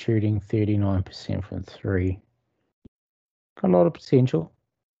 nearly shooting 39% from three. Got a lot of potential.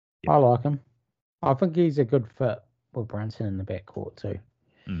 Yeah. I like him. I think he's a good fit with Brunson in the backcourt too.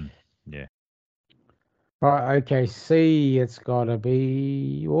 Yeah. Right, okay, C, it's got to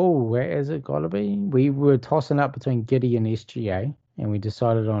be... Oh, where has it got to be? We were tossing up between Giddy and SGA, and we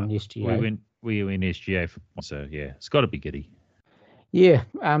decided on SGA. We went SGA, so yeah, it's got to be Giddy. Yeah,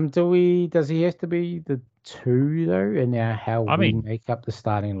 does he have to be the 2, though, in how we make up the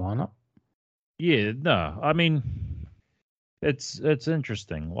starting lineup? Yeah, no, I mean, it's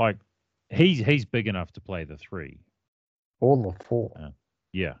interesting. Like, he's big enough to play the 3. Or the 4.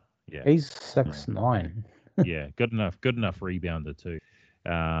 Yeah. He's 6'9". Yeah, good enough rebounder too.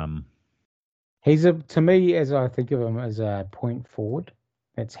 He's to me, as I think of him, as a point forward.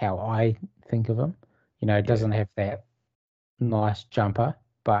 That's how I think of him. It doesn't have that nice jumper,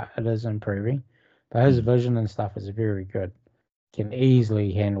 but it is improving. But his vision and stuff is very good. Can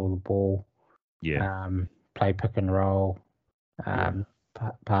easily handle the ball. Yeah. Play pick and roll.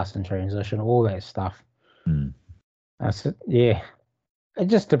 Pass and transition, all that stuff. Yeah. It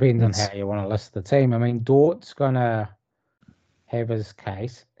just depends on how you want to list the team. I mean, Dort's gonna have his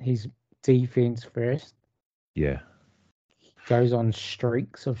case. He's defense first. Yeah. Goes on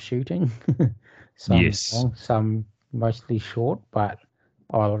streaks of shooting. Some long, some mostly short, but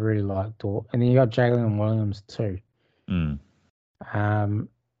I really like Dort. And then you got Jalen Williams too.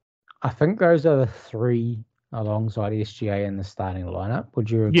 I think those are the 3 alongside SGA in the starting lineup.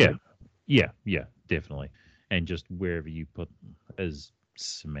 Would you agree? Yeah, definitely. And just wherever you put is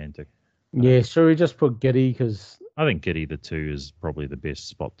semantic. Yeah, should we just put Giddy? Because I think Giddy the 2 is probably the best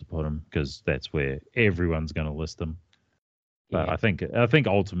spot to put him because that's where everyone's going to list him. But I think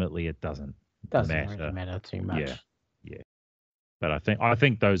ultimately it doesn't matter. Really matter too much. Yeah. But I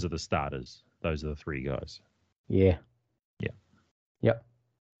think those are the starters. Those are the 3 guys. Yeah. Yeah. Yep.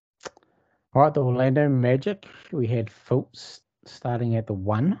 All right, the Orlando Magic. We had Fultz starting at the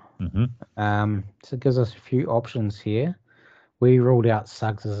 1. So it gives us a few options here. We ruled out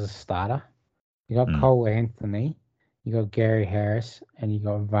Suggs as a starter. You got Cole Anthony, you got Gary Harris, and you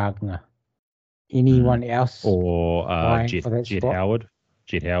got Wagner. Anyone else? Or Jet Howard,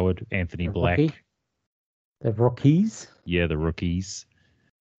 Anthony Black. Rookie? The rookies? Yeah, the rookies.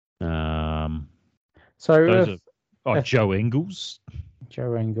 So Joe Ingles.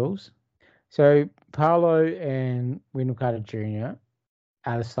 Joe Ingles. So Paolo and Wendell Carter Jr.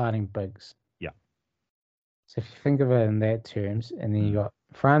 are the starting bigs. Yeah. So if you think of it in that terms, and then you got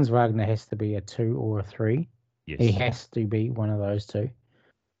Franz Wagner has to be a 2 or a 3. Yes. He has to be one of those 2.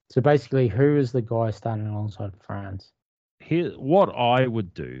 So basically, who is the guy starting alongside Franz? Here, what I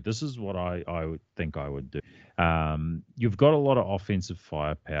would do. This is what I would think I would do. You've got a lot of offensive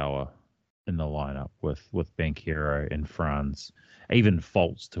firepower in the lineup with Banchero and Franz, even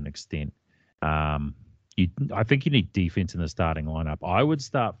Fultz to an extent. I think you need defense in the starting lineup. I would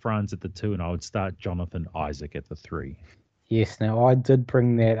start Franz at the 2, and I would start Jonathan Isaac at the 3. Yes, now I did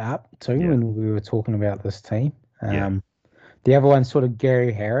bring that up too when we were talking about this team. The other one's sort of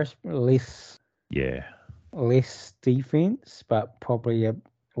Gary Harris, less defense, but probably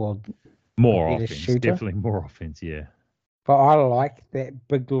more offense. Shooter. Definitely more offense, yeah. But I like that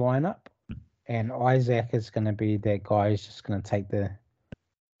big lineup, and Isaac is going to be that guy who's just going to take the...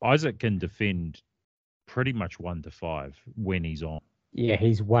 Isaac can defend pretty much 1 to 5 when he's on. Yeah,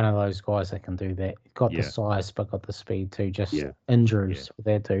 he's one of those guys that can do that. Got the size, but got the speed too. Just injuries with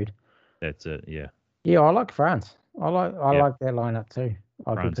that dude. That's it, yeah. Yeah, I like Franz. I like that lineup too.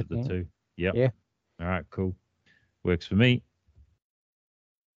 Franz at the 2. Yep. Yeah. All right, cool. Works for me.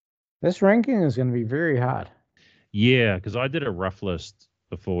 This ranking is going to be very hard. Yeah, because I did a rough list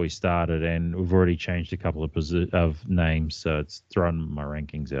before we started, and we've already changed a couple of names, so it's thrown my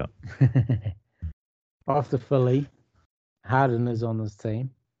rankings out. After Philly, Harden is on this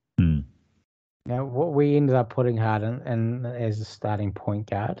team. Now, what we ended up putting Harden in as a starting point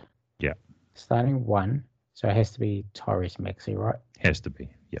guard. Yeah. Starting one. So it has to be Tyrese Maxey, right? Has to be,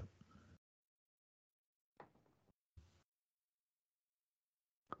 yeah.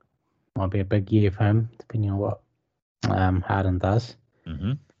 Might be a big year for him, depending on what Harden does.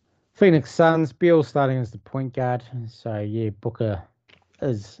 Mm-hmm. Phoenix Suns, Beal starting as the point guard. So, yeah, Booker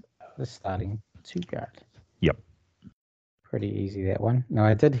is the starting two guard. Yep. Pretty easy, that one. Now,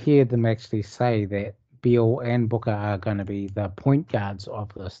 I did hear them actually say that Beal and Booker are going to be the point guards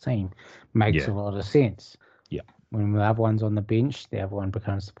of this team. Makes a lot of sense. Yeah. When the other one's on the bench, the other one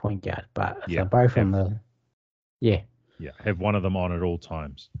becomes the point guard. But if they're both on the... Yeah, have one of them on at all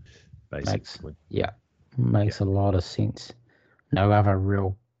times, basically. Makes a lot of sense. No other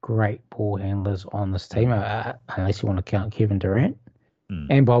real great ball handlers on this team, unless you want to count Kevin Durant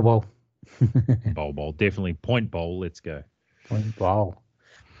and Bol Bol. Bol, definitely point Bol. Let's go. Point Bol.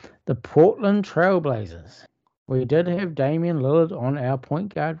 The Portland Trailblazers. We did have Damian Lillard on our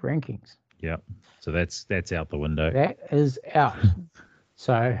point guard rankings. Yeah, so that's out the window. That is out.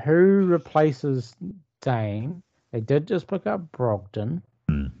 So who replaces Dame? They did just pick up Brogdon,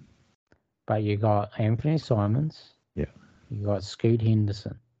 but you got Anthony Simons. Yeah. You got Scoot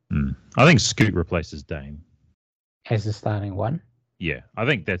Henderson. I think Scoot replaces Dame as the starting one. Yeah, I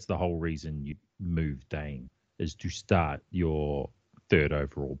think that's the whole reason you move Dame, is to start your third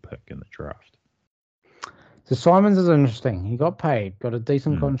overall pick in the draft. So Simons is interesting. He got paid, got a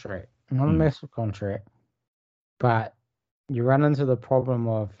decent contract, not a massive contract, but you run into the problem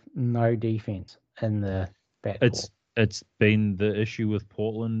of no defense in the backcourt. It's been the issue with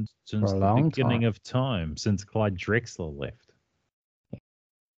Portland since the beginning of time, since Clyde Drexler left.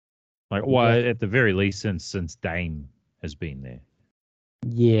 At the very least, since Dame has been there.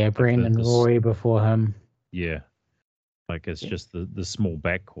 Yeah, Brandon Roy before him. Yeah. It's just the small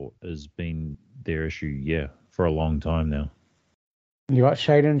backcourt has been their issue, for a long time now. You got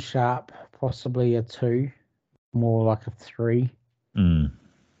Shaden Sharp, possibly a 2, more like a 3.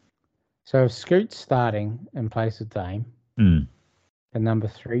 So if Scoot's starting in place of Dame, the number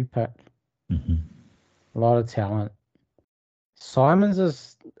 3 pick, a lot of talent. Simons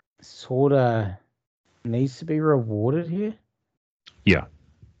is sort of needs to be rewarded here. Yeah.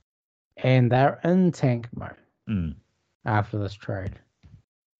 And they're in tank mode after this trade.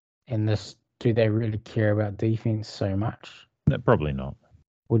 And do they really care about defense so much? Probably not.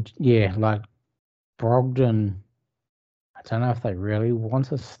 Brogdon, I don't know if they really want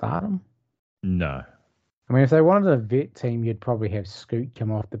to start him. No. I mean, if they wanted a vet team, you'd probably have Scoot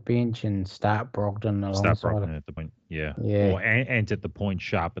come off the bench and start Brogdon alongside. Start Brogdon at the point, yeah. Or and at the point,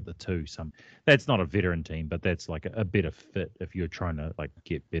 Sharp at the 2. That's not a veteran team, but that's like a better fit if you're trying to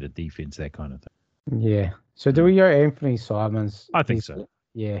get better defense, that kind of thing. Yeah. So do we go Anthony Simons? I think so.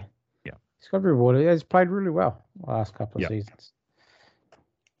 Yeah. Yeah. He's got to be rewarded. He's played really well the last couple of seasons.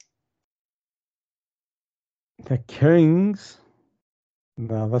 The Kings.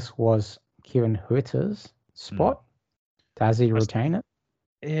 Now, this was Kevin Huerter's spot. Does he retain it?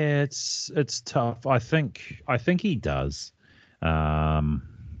 Yeah, it's tough. I think he does. I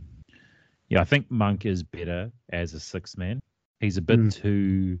think Monk is better as a 6th man. He's a bit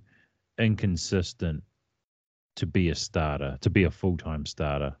too inconsistent to be a starter, to be a full-time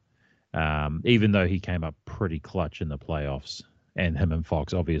starter. Even though he came up pretty clutch in the playoffs, and him and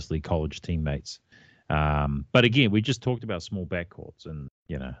Fox, obviously college teammates. But again, we just talked about small backcourts, and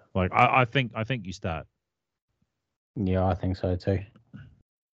I think you start. Yeah, I think so too.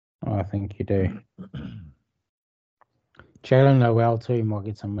 I think you do. Jalen Noel too might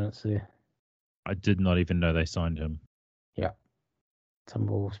get some minutes there. I did not even know they signed him. Yeah, some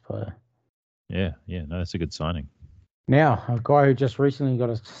Wolves player. Yeah, no, that's a good signing. Now, a guy who just recently got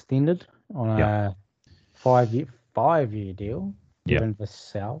extended on a 5-year deal, Kevin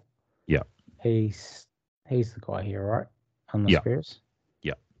Vassell. Yeah. He's the guy here, right? On the Spurs.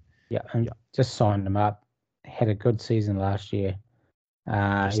 Yeah, and just signed him up. Had a good season last year.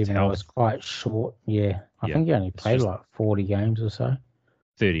 Even though it was quite short. Yeah. I think he only played 40 games or so.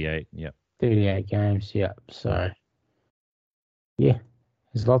 38, yeah. 38 games, yeah. So, yeah,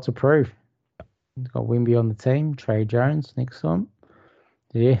 there's lots to prove. He's got Wemby on the team, Trey Jones next to him.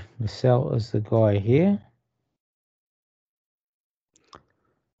 Yeah, Vassell is the guy here.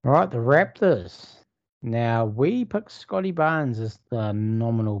 All right, the Raptors. Now, we picked Scotty Barnes as the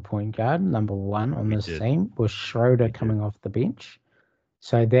nominal point guard, number 1 on this team, with Schroeder coming off the bench.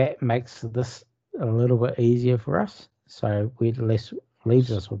 So that makes this a little bit easier for us. So we had less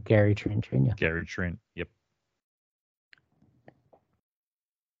leaves us with Gary Trent Jr. Gary Trent. Yep.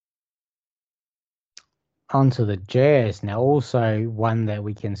 Onto the Jazz. Now, also one that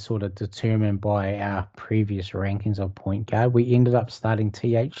we can sort of determine by our previous rankings of point guard. We ended up starting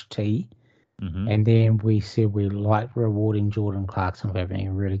THT, and then we said we like rewarding Jordan Clarkson for having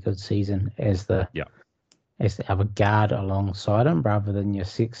a really good season as the other guard alongside him, rather than your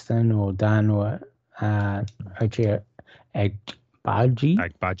Sexton or Dunn or Ochai Agbaji.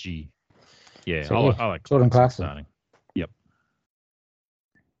 Agbaji. Yeah, So, I like Jordan Clarkson starting. Yep.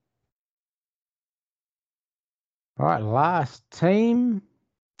 All right, last team,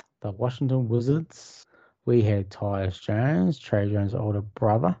 the Washington Wizards. We had Tyus Jones, Trey Jones' older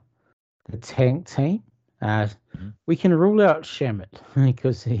brother. The tank team. We can rule out Shamit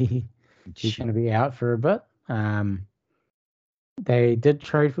because he's going to be out for a bit. They did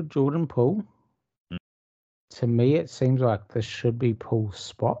trade for Jordan Poole. To me, it seems like this should be Poole's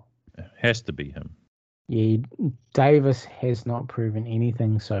spot. It has to be him. Yeah, Davis has not proven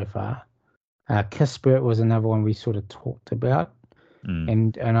anything so far. Kispert was another one we sort of talked about.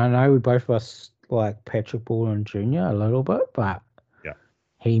 And I know we both of us like Patrick Baldwin Jr. a little bit, but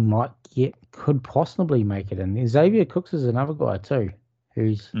he could possibly make it in there. Xavier Cooks is another guy too,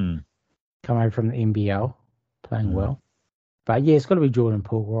 who's come over from the NBL, playing well. But yeah, it's got to be Jordan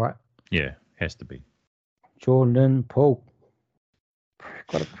Poole, right? Yeah, has to be. Jordan Poole.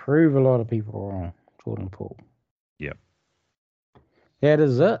 Got to prove a lot of people wrong. Jordan Poole. Yep. That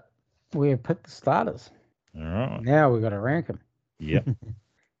is it. We have picked the starters. All right. Now we've got to rank them. Yep.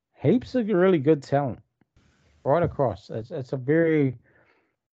 Heaps of really good talent right across. It's a very,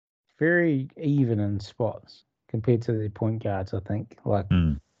 very even in spots compared to the point guards, I think. Like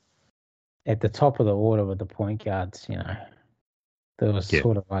at the top of the order with the point guards, there was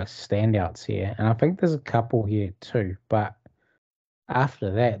sort of like standouts here. And I think there's a couple here too. But after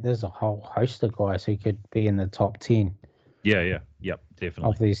that, there's a whole host of guys who could be in the top 10. Yeah. Yep,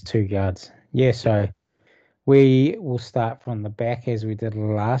 definitely. Of these two guards. Yeah, so we will start from the back as we did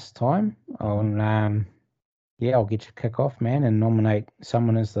last time. I'll get you kick off, man, and nominate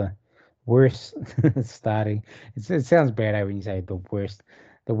someone as the worst starting. It sounds bad when you say the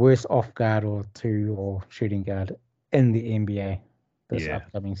worst off guard or shooting guard in the NBA this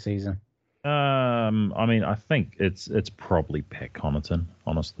upcoming season. I mean, I think it's probably Pat Connaughton,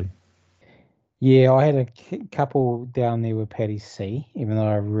 honestly. Yeah, I had a couple down there with Patty C, even though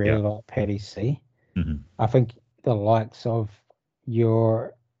I really like Patty C. I think the likes of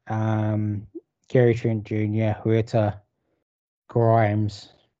your Gary Trent Jr., Huerta,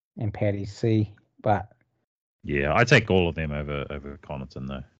 Grimes, and Patty C. But yeah, I take all of them over Connaughton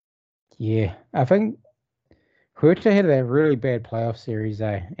though. Yeah, I think Huerta had that really bad playoff series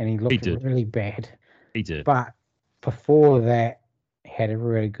though, and he looked really bad. He did. But before that, had a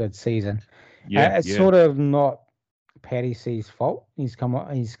really good season. Yeah, it's sort of not Patty C's fault. He's come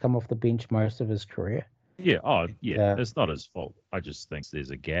off the bench most of his career. Yeah. It's not his fault. I just think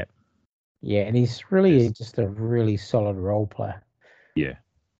there's a gap. Yeah, and he's really just a really solid role player. Yeah.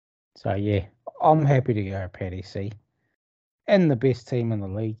 So yeah, I'm happy to go Patty C. And the best team in the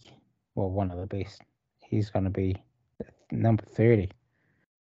league, well, one of the best. He's going to be number 30.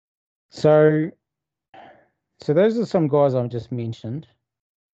 So those are some guys I've just mentioned.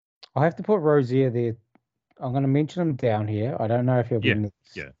 I have to put Rozier there. I'm going to mention him down here. I don't know if he'll be next.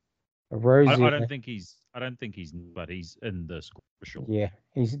 Yeah. Rozier. I don't think he's. But he's in the score for sure. Yeah,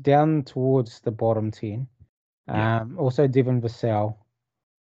 he's down towards the bottom 10. Also Devin Vassell,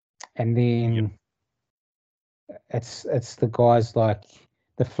 and then it's the guys like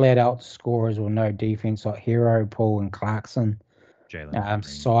the flat out scorers with no defense like Hero, Paul, and Clarkson. Jalen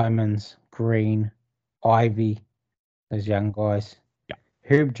Simons, Green, Ivy, those young guys. Yeah.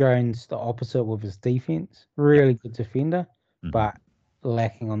 Herb Jones, the opposite with his defense. Really good defender, but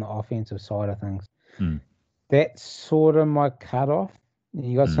lacking on the offensive side of things. That's sort of my cutoff.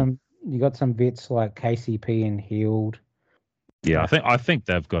 You got some vets like KCP and Heald. Yeah, I think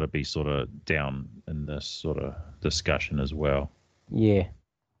they've got to be sort of down in this sort of discussion as well. Yeah.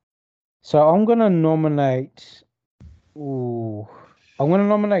 So I'm gonna nominate. I'm gonna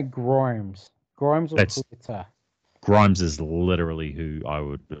nominate Grimes. Grimes or Huerta. Grimes is literally who I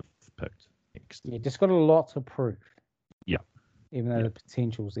would have picked next. Yeah, just got a lot to prove. Yeah. Even though the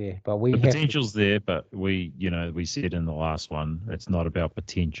potential's there, but potential's there, but we said in the last one, it's not about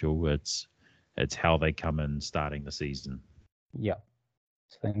potential. It's how they come in starting the season. Yep.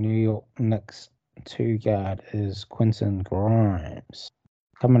 So the New York Knicks 2 guard is Quentin Grimes,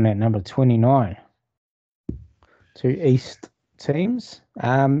 coming at number 29. 2 East teams.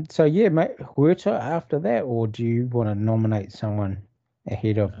 So yeah, mate, Huerta after that, or do you want to nominate someone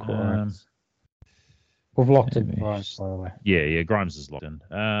ahead of Grimes. We've locked in Grimes, by the way. Yeah, Grimes is locked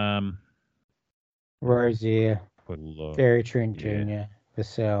in. Rozier, Gary Trent Jr.,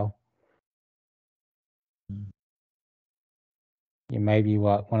 Vassell. You maybe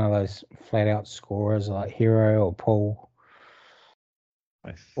like one of those flat out scorers like Hero or Paul.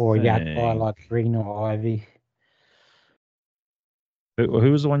 Or a young guy like Green or Ivy.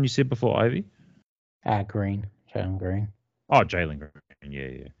 Who was the one you said before Ivy? Green. Jalen Green. Oh, Jalen Green.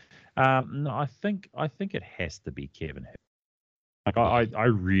 Yeah. No, I think it has to be Kevin. Like I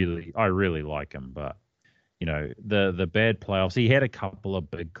really like him, but you know the bad playoffs. He had a couple of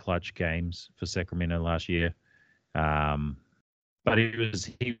big clutch games for Sacramento last year, but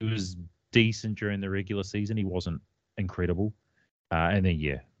he was decent during the regular season. He wasn't incredible, and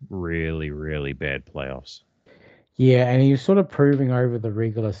then really bad playoffs. Yeah, and he was sort of proving over the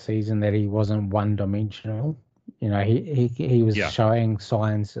regular season that he wasn't one-dimensional. You know, he was showing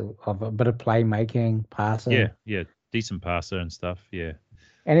signs of a bit of playmaking, passing. Yeah, decent passer and stuff. Yeah,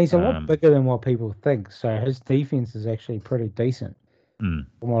 and he's a lot bigger than what people think. So his defense is actually pretty decent from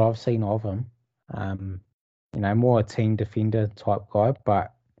what I've seen of him. You know, more a team defender type guy,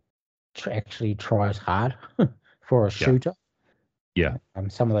 but actually tries hard for a shooter. Yeah.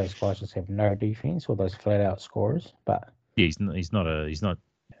 Some of those guys just have no defense, or those flat out scorers. But yeah, he's not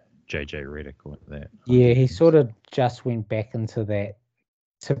JJ Redick or that. Yeah, he sort of just went back into that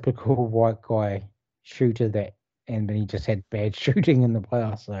typical white guy shooter and then he just had bad shooting in the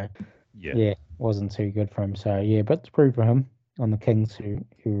playoffs. So yeah, wasn't too good for him. So yeah, but to prove for him on the Kings who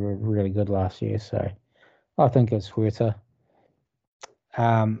were really good last year. So I think it's Huerta.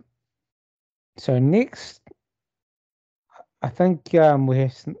 So next, I think we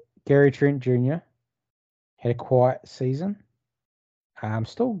have Gary Trent Jr. had a quiet season.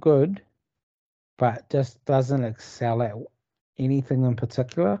 Still good, but just doesn't excel at anything in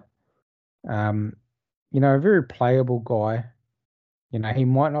particular. You know, a very playable guy. You know, he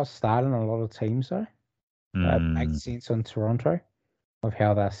might not start in a lot of teams though. It makes sense on Toronto of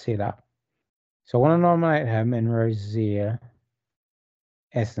how they're set up. So I want to nominate him and Rozier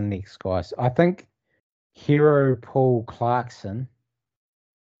as the next guys. I think Hero, Paul, Clarkson,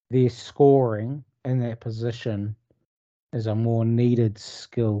 their scoring in that position is a more needed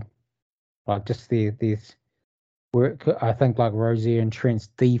skill. Like just their work. I think like Rozier and Trent's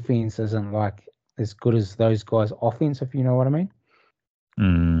defense isn't like as good as those guys' offense, if you know what I mean.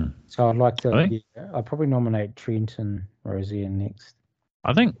 So I'd like to. I'd probably nominate Trent and Rozier next.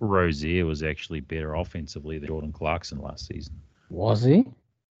 I think Rozier was actually better offensively than Jordan Clarkson last season. Was he?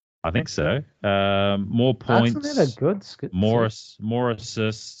 I think so. More points, had a good more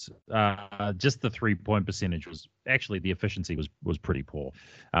assists. Just the 3-point percentage was actually the efficiency was pretty poor.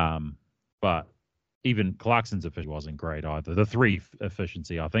 But even Clarkson's efficiency wasn't great either. The 3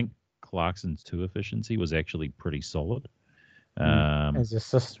 efficiency, I think Clarkson's 2 efficiency was actually pretty solid. His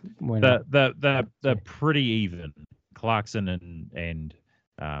assist they're pretty even, Clarkson and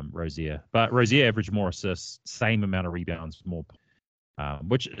Rozier. But Rozier averaged more assists, same amount of rebounds, more.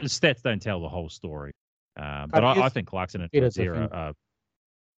 Which stats don't tell the whole story. But I think Clarkson and Rozier are.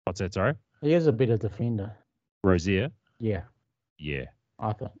 What's that? Sorry. He is a better defender. Rozier. Yeah.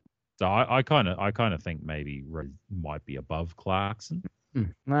 I think. So I kind of think maybe might be above Clarkson.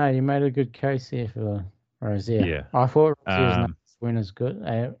 No, you made a good case here for Rozier. Yeah. I thought Rozier's win is good.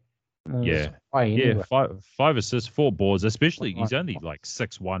 Anyway. 5 assists, 4 boards. Especially he's only like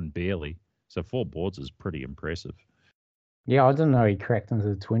 6'1" barely, so 4 boards is pretty impressive. Yeah, I didn't know he cracked into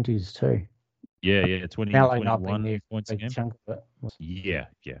the 20s too. Yeah, 21 points a game. Chunk of it yeah,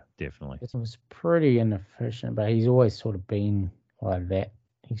 definitely. It was pretty inefficient, but he's always sort of been like that.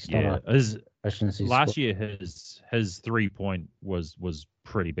 He's not his efficiency. Last year, his 3-point was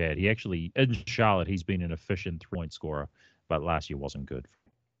pretty bad. He actually in Charlotte, he's been an efficient 3-point scorer, but last year wasn't good.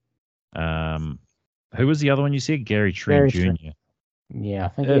 Who was the other one you said? Gary Trent Jr. Yeah, I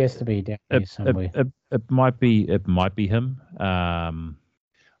think he has to be down here somewhere. It might be him.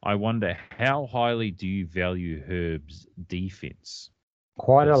 I wonder how highly do you value Herb's defense?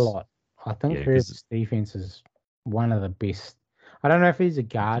 Quite a lot. I think Herb's defense is one of the best. I don't know if he's a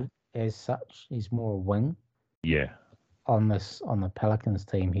guard as such. He's more a wing. Yeah. On the Pelicans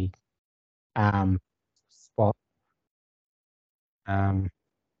team, he spot.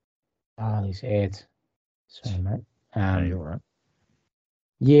 These ads. Sorry, mate. No, you're all right.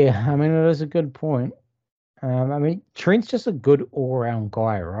 Yeah, I mean, it is a good point. I mean, Trent's just a good all-round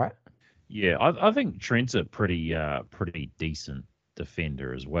guy, right? Yeah, I think Trent's a pretty decent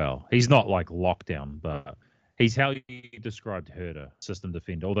defender as well. He's not like lockdown, but he's how you described Herter, system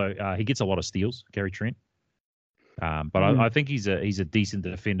defender. Although he gets a lot of steals, Gary Trent. But I think he's a decent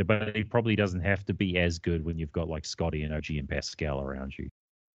defender, but he probably doesn't have to be as good when you've got like Scotty and OG and Pascal around you.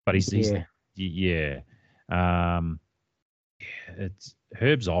 But he's yeah. It's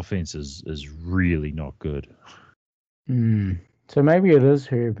Herb's offense is really not good. So maybe it is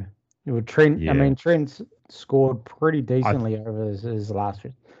Herb. Trent. Yeah. I mean, Trent's scored pretty decently over his last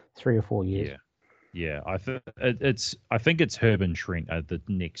 3 or 4 years. Yeah. I think it's Herb and Trent are the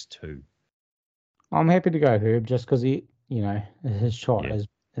next two. I'm happy to go Herb just because his shot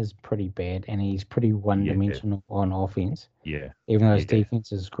is pretty bad and he's pretty one-dimensional on offense. Yeah. Even though his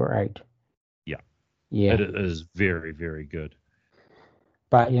defense is great. Yeah. It is very, very good.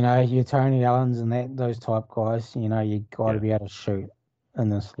 But your Tony Allens and those type guys, you got to be able to shoot in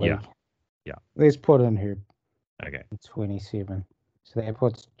this league. Yeah. Let's put in Herb. Okay. 27. So that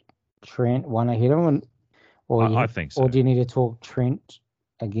puts Trent one ahead of him. I think so. Or do you need to talk Trent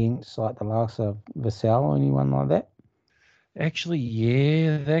against like the likes of Vassell or anyone like that? Actually,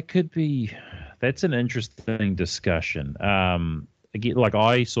 yeah, that's an interesting discussion. Again, like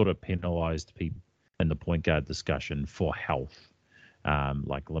I sort of penalized people in the point guard discussion for health.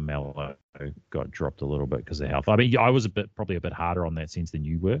 Like LaMelo got dropped a little bit because of health. I mean, I was probably a bit harder on that sense than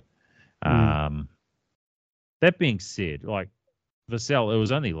you were. That being said, like Vassell, it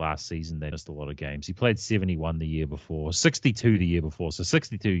was only last season they missed a lot of games. He played 71 the year before, 62 the year before. So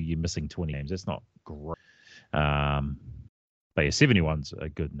 62, you're missing 20 games. That's not great. But yeah, 71's a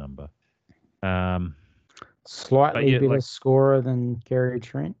good number. Slightly better scorer than Gary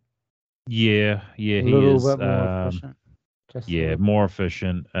Trent. Yeah, a little bit more efficient. More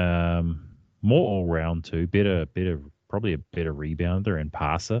efficient. More all round too. Better, probably a better rebounder and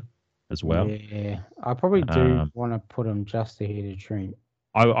passer as well. Yeah, I probably do want to put him just ahead of Trent.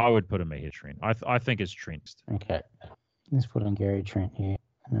 I would put him ahead of Trent. I think it's Trent. Okay, let's put in Gary Trent here,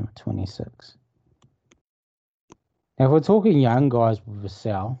 number 26. Now, if we're talking young guys with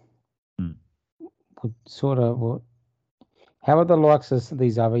Vassell, how about the likes of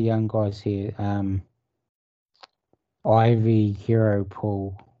these other young guys here? Ivy, Hero,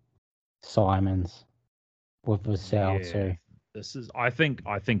 Poole, Simons with Vassell too. I think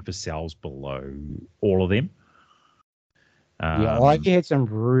Vassell's below all of them. Ivy had some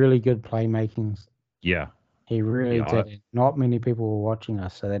really good playmakings. Yeah. He really did. Not many people were watching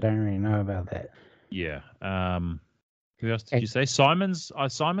us, so they don't really know about that. Yeah. Who else did you say? Simons.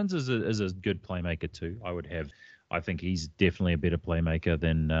 Simons is a good playmaker too. I think he's definitely a better playmaker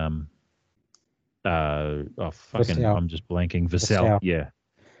than Vassell. I'm just blanking. Vassell.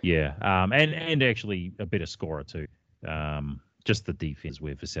 Yeah. And actually a better scorer too. Just the defense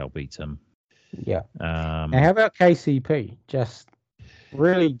where Vassell beats him. Yeah. Now how about KCP? Just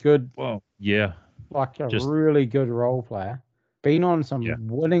really good. Well, yeah. Like really good role player. Been on some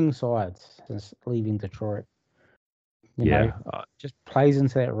winning sides since leaving Detroit. Just plays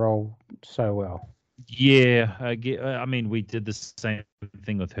into that role so well. Yeah, I mean, we did the same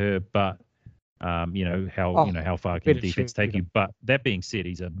thing with her, but how far can defense take you? But that being said,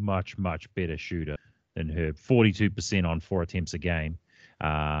 he's a much better shooter than her. 42% on 4 attempts a game.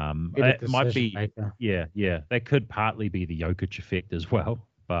 It might be maker. That could partly be the Jokic effect as well,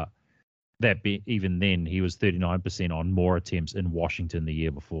 but even then he was 39% on more attempts in Washington the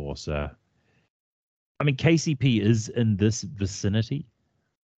year before. So, I mean, KCP is in this vicinity.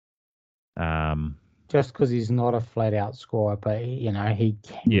 Just because he's not a flat out scorer, but he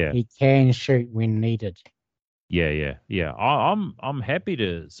can shoot when needed. Yeah. I'm happy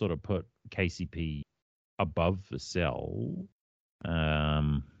to sort of put KCP above Vassell.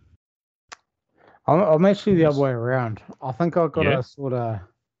 I'm actually the other way around. I think I've got to sort of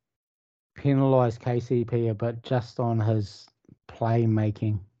penalise KCP a bit just on his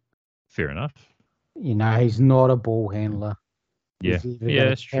playmaking. Fair enough. He's not a ball handler. Yeah,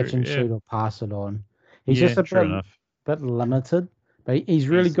 that's true. Catch and shoot or pass it on. He's just a bit limited, but he's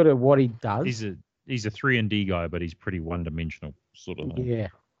really good at what he does. He's a 3-and-D guy, but he's pretty one-dimensional sort of thing.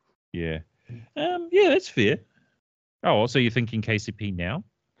 Yeah. That's fair. Oh, so you're thinking KCP now?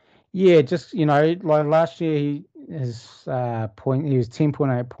 Yeah, just like last year, he was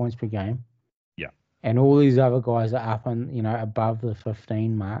 10.8 points per game. Yeah. And all these other guys are up and above the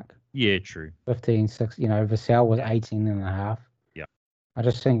 15 mark. Yeah, true. 15, 6. Vassell was 18.5. Yeah. I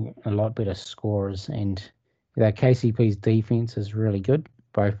just think a lot better scorers, and KCP's defense is really good,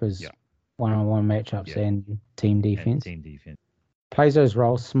 both his one-on-one matchups and team defense. Plays those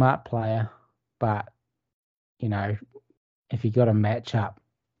roles, smart player, but if you got a matchup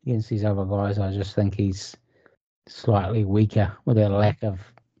against these other guys, I just think he's slightly weaker with a lack of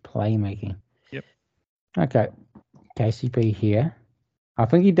playmaking. Yep. Okay, KCP here. I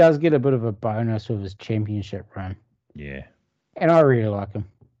think he does get a bit of a bonus with his championship run. Yeah. And I really like him.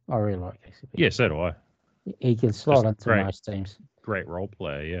 I really like KCP. Yeah, so do I. He can slot Just into most teams. great role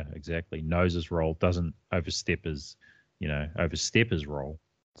player. Yeah, exactly. Knows his role, doesn't overstep his role.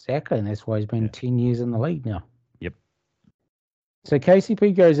 Exactly, and that's why he's been 10 years in the league now. Yep. So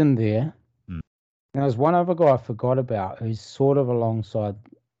KCP goes in there. Mm. Now, there's one other guy I forgot about who's sort of alongside.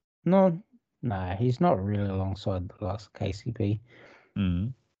 No, he's not really alongside the last KCP,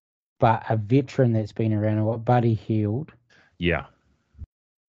 Mm. but a veteran that's been around a lot, Buddy Hield. Yeah.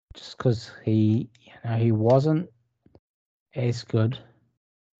 Just because he wasn't as good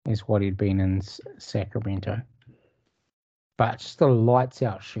as what he'd been in Sacramento, but just a lights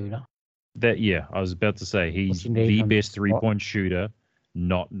out shooter. I was about to say he's you need the from best the spot. 3-point shooter,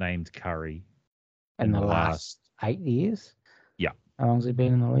 not named Curry, In the last 8 years. Yeah. How long's he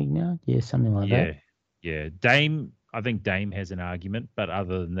been in the league now? Yeah, something like that. Yeah. I think Dame has an argument, but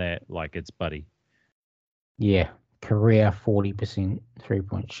other than that, like, it's Buddy. Yeah, career 40%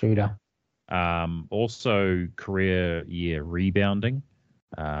 3-point shooter. Also career rebounding.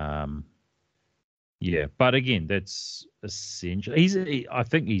 Yeah, but again, that's essential. I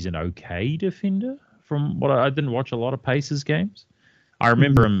think he's an okay defender. From what I didn't watch a lot of Pacers games. I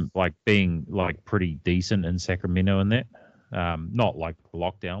remember him like being like pretty decent in Sacramento and that. Not like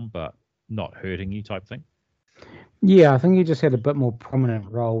lockdown, but not hurting you type thing. Yeah, I think he just had a bit more prominent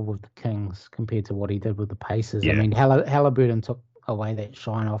role with the Kings compared to what he did with the Pacers. Yeah. I mean, Halliburton took away that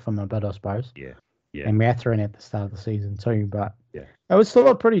shine off him a bit, I suppose. Yeah. And Mathurin at the start of the season too, but yeah, it was still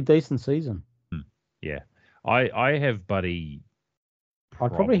a pretty decent season. Yeah, I have Buddy.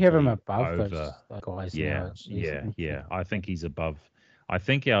 I'd probably have him above over, those guys. Yeah. I think he's above. I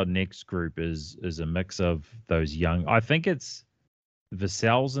think our next group is a mix of those young. I think it's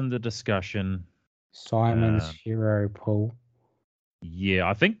Vassell's in the discussion. Simons, Hero, Poole. Yeah,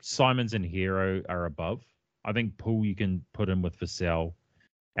 I think Simons and Hero are above. I think Poole you can put in with Vassell.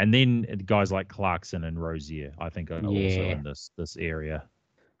 And then guys like Clarkson and Rozier, I think, are also in this area.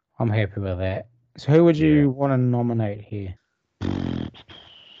 I'm happy with that. So who would you want to nominate here?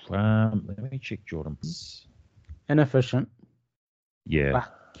 Let me check Jordan. Inefficient. Yeah.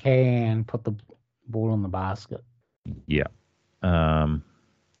 But can put the ball in the basket. Yeah.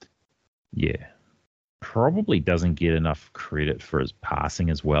 Yeah. Probably doesn't get enough credit for his passing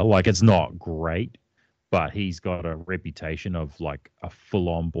as well. Like, it's not great, but he's got a reputation of like a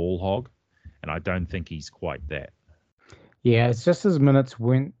full-on ball hog, and I don't think he's quite that. Yeah, it's just his minutes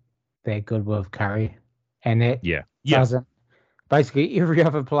weren't that good with Curry, and that doesn't. Basically, every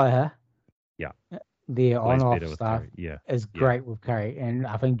other player, their on-off stuff is great with Curry, and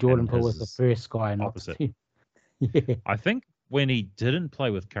I think Jordan Poole was the first guy not to. I think when he didn't play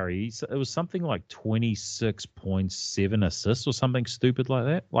with Curry, it was something like 26.7 assists or something stupid like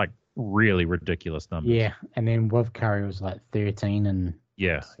that. Like, really ridiculous numbers. Yeah, and then with Curry, it was like 13 and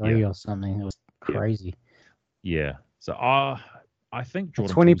 3 or something. It was crazy. Yeah. So I think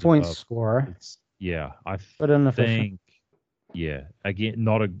Jordan 20-point scorer. I but think. Yeah. Again,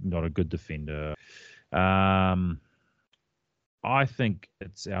 not a good defender. I think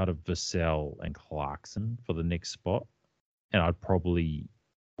it's out of Vassell and Clarkson for the next spot, and I'd probably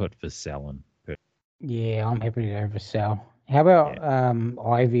put Vassell in. Yeah, I'm happy to go Vassell. How about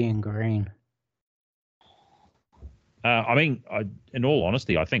Ivy and Green? I mean, in all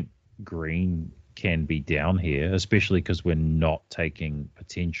honesty, I think Green can be down here, especially because we're not taking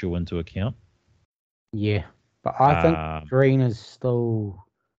potential into account. Yeah, but I think Green is still.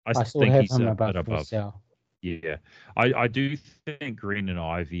 I still have him above Vassell. Yeah, I do think Green and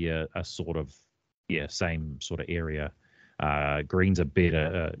Ivy are sort of same sort of area. Green's a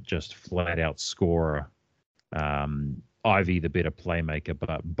better just flat out scorer. Ivy the better playmaker,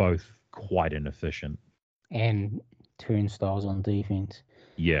 but both quite inefficient. And turnstiles on defense.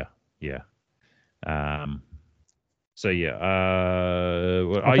 Yeah. So I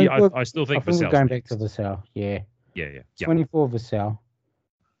still think we're going back to Vassell. Yeah. 24 Vassell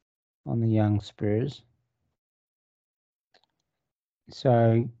on the young Spurs.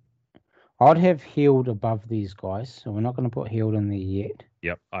 So I'd have Hield above these guys, so we're not going to put Hield in there yet.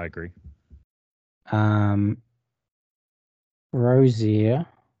 Yep, I agree. Rozier,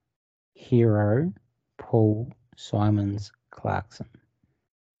 Hero, Poole, Simons, Clarkson,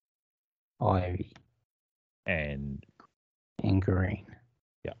 Ivy, and Green.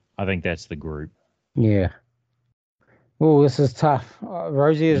 Yeah, I think that's the group. Yeah. Well, this is tough.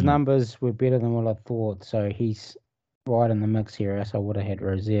 Rozier's numbers were better than what I thought, so he's right in the mix here, else I would have had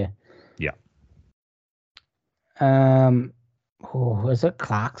Rozier. Yeah. Is it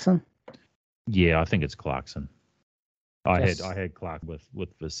Clarkson? Yeah, I think it's Clarkson. I Just had Clark with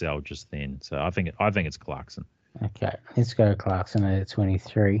Vassell just then, so I think it's Clarkson. okay. Let's go Clarkson at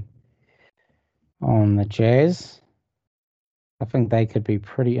 23 on the Jazz. I think they could be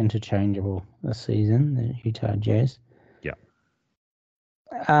pretty interchangeable this season. The Utah Jazz. Yeah.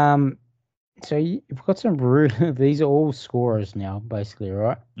 So you've got some these are all scorers now, basically,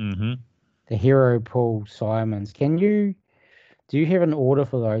 right? Mm-hmm. The Hero, Paul, Simons. Do you have an order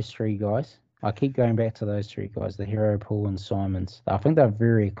for those three guys? I keep going back to those three guys, the Hero, Paul, and Simons. I think they're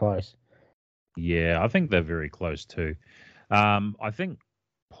very close. Yeah, I think they're very close too. I think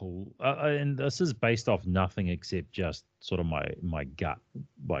Paul, and this is based off nothing except just sort of my gut,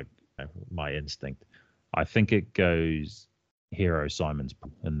 like my instinct. I think it goes Hero, Simons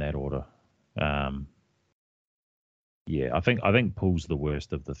in that order. Yeah, I think Paul's the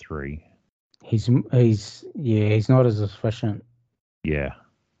worst of the three. He's not as efficient Yeah,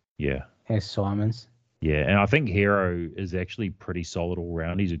 as Simons. yeah, and I think Hero is actually pretty solid all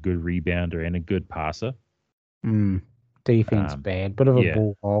round. He's a good rebounder and a good passer. Defense bad, bit of a Yeah,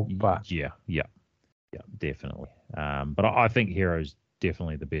 ball hog, but yeah, definitely. But I think Hero's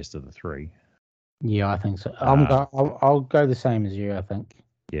definitely the best of the three. yeah, I think so. Um, I'll go the same as you. I think.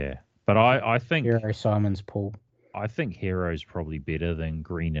 Yeah, but I think Hero, Simons, Paul. I think Hero's probably better than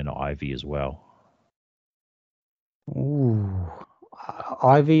Green and Ivy as well. Ooh,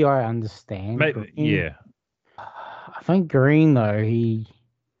 Ivy, I understand. Maybe, Green, yeah, I think Green though.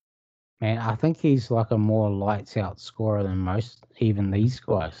 I think he's like a more lights out scorer than most, even these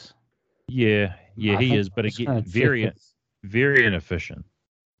guys. yeah, I he think is, but I'm just again, gonna check his. very inefficient.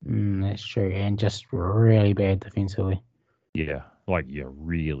 That's true, and just really bad defensively. Yeah, like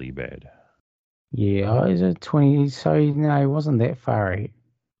really bad. Yeah, he's a 20, so no, he wasn't that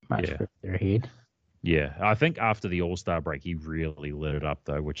much Yeah, further ahead. yeah. I think after the All Star break, he really lit it up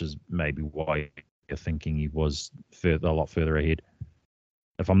though, which is maybe why you're thinking he was a lot further ahead.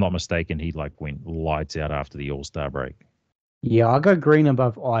 If I'm not mistaken, he like went lights out after the All Star break. Yeah, I go Green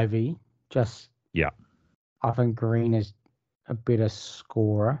above Ivy. Just Yeah, I think Green is a better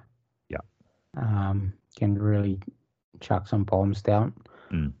scorer. yeah. Can really chuck some bombs down.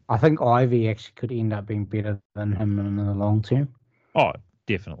 Mm. I think Ivy actually could end up being better than him in the long term. Oh,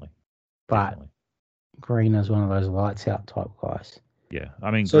 definitely, But definitely. Green is one of those lights out type guys. Yeah,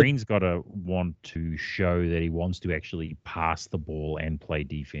 I mean, So Green's got to want to show that he wants to actually pass the ball and play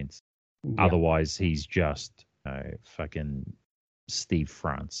defense. yeah, Otherwise, he's just fucking Steve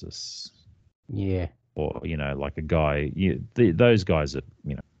Francis, yeah. or like a guy. Those guys are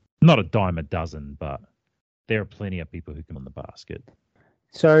not a dime a dozen, but there are plenty of people who can win the basket.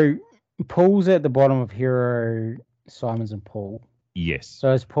 So Paul's at the bottom of Hero, Simons, and Paul. Yes.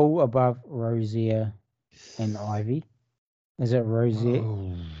 So is Paul above Rozier and Ivy? Is it Rozier?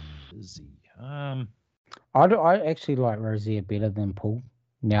 Oh, is he? I actually like Rozier better than Paul.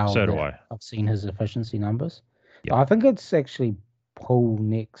 Now So do that I. I've seen his efficiency numbers. Yeah. I think it's actually Paul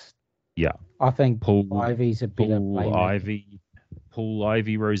next. Yeah. I think Paul Ivy's a better playmaker. Paul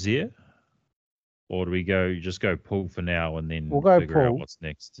Ivy Rozier? Or do we just go Paul for now and then We'll go figure out Paul. what's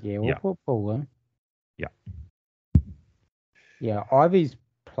next? Yeah, we'll put Paul in. Yeah. Yeah, Ivy's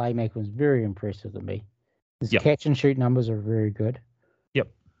playmaker was very impressive to me. His catch and shoot numbers are very good. Yep.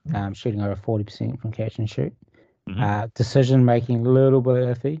 Shooting over 40% from catch and shoot. Mm-hmm. Decision making a little bit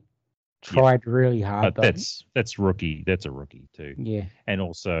iffy. Tried really hard, but that's rookie. That's a rookie too. Yeah, and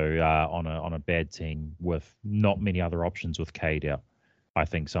also on a bad team with not many other options with Cade out, I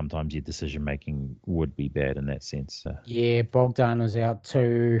think sometimes your decision making would be bad in that sense. Yeah, Bogdan was out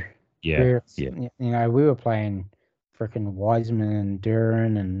too. Yeah. You know, we were playing freaking Wiseman and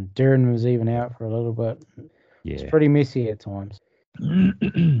Duran was even out for a little bit. Yeah. It's pretty messy at times.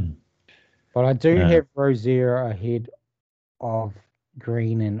 But I do have Rozier ahead of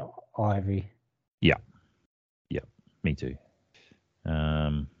Green and Ivy. Yeah. Me too.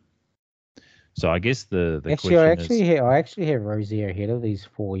 So I guess the question I actually have Rozier ahead of these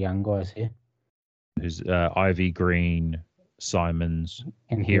four young guys here. Who's Ivy, Green, Simons,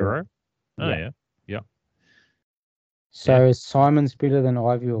 And Hero? Oh yeah. Yeah. So is Simons better than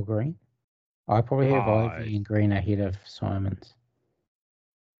Ivy or Green? I probably have Ivy and Green ahead of Simons.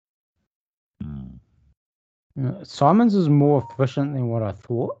 Simons is more efficient than what I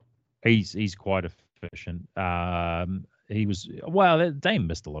thought. He's quite efficient. Dame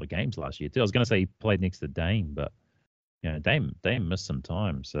missed a lot of games last year too. I was going to say he played next to Dame, but Dame missed some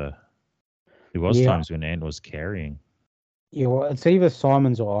time. So there was times when Ant was carrying. Yeah, well, it's either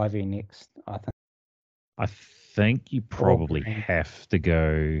Simons or Ivy next. I think you probably have to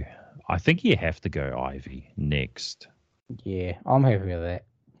go. I think you have to go Ivy next. Yeah, I'm happy with that.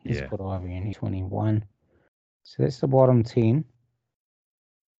 Let's put Ivy in 21. So that's the bottom 10.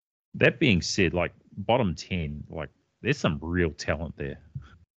 That being said, like bottom 10, like there's some real talent there.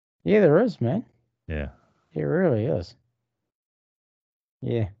 Yeah, there is, man. Yeah. There really is.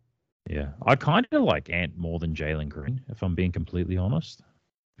 Yeah. Yeah. I kind of like Ant more than Jalen Green, if I'm being completely honest.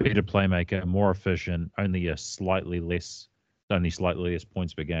 Better playmaker, more efficient, only slightly less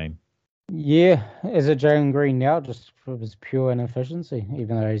points per game. Yeah. Is it Jalen Green now just for his pure inefficiency,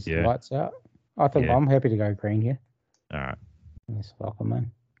 even though he's Yeah. lights out? I think Yeah. I'm happy to go Green here. All right. Let's lock him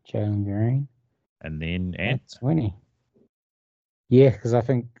in. Jalen Green And then at Ant. 20. Yeah, because I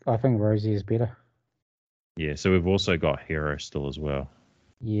think Rosie is better. Yeah. So we've also got Hero still as well.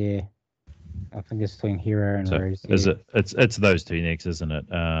 Yeah. I think it's between Hero and So Rose. is Yeah. it's those two next, isn't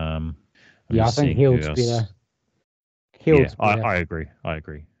it? I'm Yeah, I just think seeing who Hield's else. better. Yeah, Hield's better. I agree. I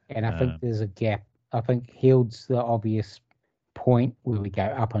agree. And I think Um, there's a gap. I think Hield's the obvious point where we go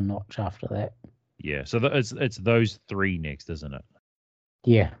up a notch after that. yeah. So it's those three next, isn't it?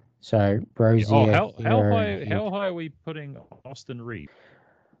 Yeah. So Yeah. Oh, Rosier, how Hero, and high Hield. are we putting Austin Reed?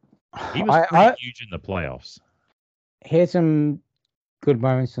 He was pretty I huge in the playoffs. had some good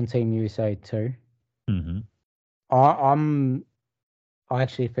moments on Team USA too. Mm-hmm. I'm I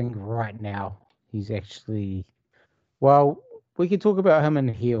actually think right now he's actually well. We could talk about him and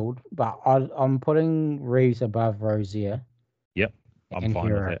Healed, but I'm putting Reeves above Rosier Yep, I'm and fine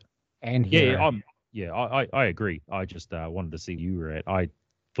with Hero that. and Yeah, Hero. I agree. I just wanted to see you were at. I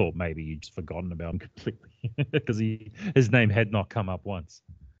thought maybe you'd just forgotten about him completely because his name had not come up once.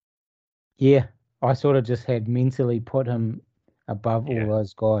 Yeah, I sort of just had mentally put him above all Yeah,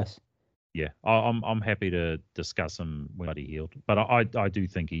 those guys. yeah. I'm happy to discuss him when he healed, but I do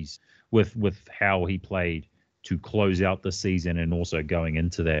think he's with how he played to close out the season and also going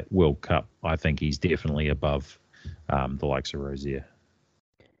into that World Cup. I think he's definitely above the likes of Rozier.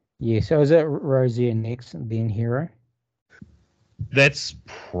 Yeah, so is it Rosier next, then Hero? That's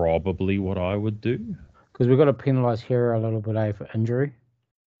probably what I would do. Because we've got to penalise Hero a little bit for injury.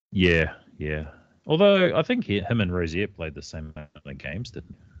 Yeah, yeah. Although I think him and Rozier played the same amount of games,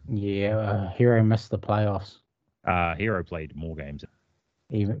 didn't Yeah, Hero missed the playoffs, Hero played more games.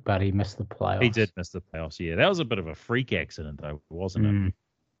 but he missed the He playoffs. did miss the playoffs. Yeah, that was a bit of a freak accident, though, wasn't it? Mm,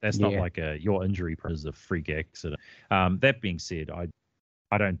 That's not yeah, like your injury is a freak accident. That being said,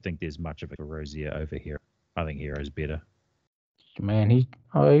 I don't think there's much of a Rozier over here. I think Hero's better. man, he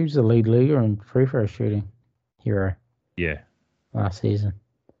was the lead leaguer in free throw shooting. Hero Yeah, last season.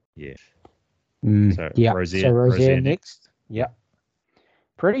 yeah. So Yeah, so Rosier Rozier next. next. Yep,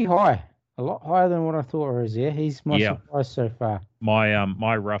 pretty high, a lot higher than what I thought. Rosier, he's my Yeah, surprise so far.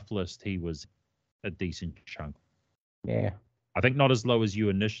 my rough list, he was a decent chunk. Yeah, I think not as low as you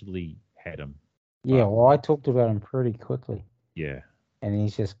initially had him, yeah. but Well, I talked about him pretty quickly, yeah, and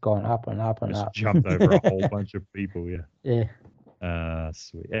he's just gone up and up and just up. jumped over a whole bunch of people. Yeah. Yeah,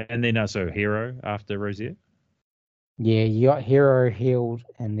 Sweet. And then so Hero after Rozier. yeah. You got Hero, Healed,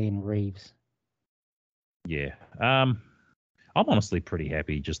 and then Reeves. Yeah. I'm honestly pretty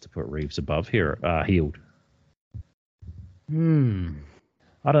happy just to put Reeves above Hero, Healed.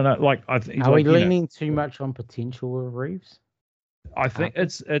 I don't know. Like I think, Are we like leaning too much on potential with Reeves? I think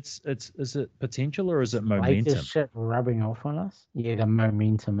it's is it potential or is it Lakers momentum? shit rubbing off on us? Yeah, the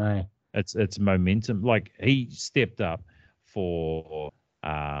momentum, eh? It's momentum. Like he stepped up for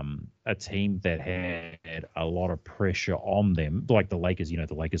a team that had a lot of pressure on them, like the Lakers.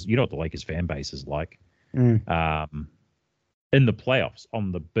 The Lakers. You know what the Lakers fan base is like. Mm. In the playoffs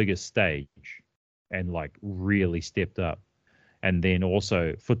on the biggest stage, and like really stepped up. And then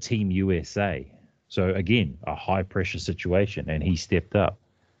also for Team USA. So again, a high pressure situation, and he stepped up.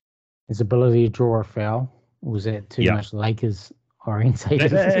 His ability to draw a foul, or was that too Yeah, much Lakers orientated?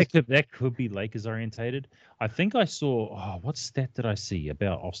 that could be Lakers orientated. I think I saw. Oh, what stat did I see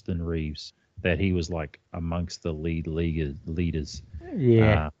about Austin Reeves that he was like amongst the leaders?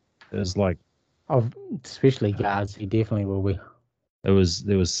 Yeah, It was like of especially guards, he definitely will be. there was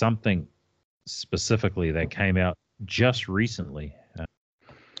something specifically that came out just recently.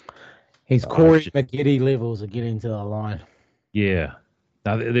 His I Corey just, McGiddy levels are getting to the line. yeah.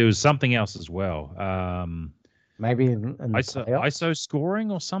 Now there was something else as well. Maybe in the playoffs. ISO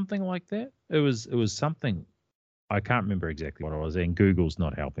scoring or something like that. It was something I can't remember exactly what it was, and Google's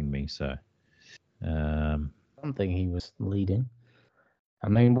not helping me. So, Something he was leading. I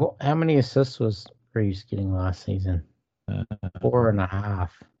mean, how many assists was Reeves getting last season? 4.5.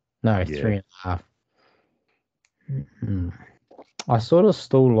 No, yeah, 3.5. Mm. I sort of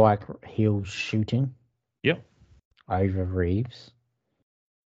still like Hill's shooting yep, over Reeves.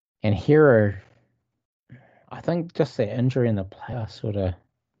 And Hero, I think just that injury in the playoffs sort of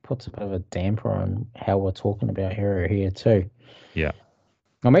puts a bit of a damper on how we're talking about Hero here too. Yeah.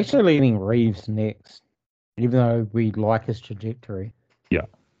 I'm actually leaning Reeves next, even though we like his trajectory. Yeah.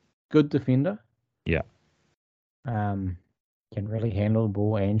 Good defender. Yeah. Can really handle the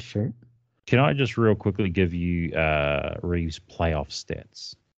ball and shoot. Can I just real quickly give you Reeves' playoff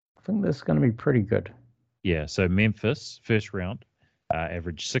stats? I think this is going to be pretty good. Yeah, so Memphis, first round,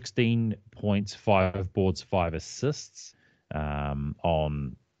 averaged 16 points, 5 boards, 5 assists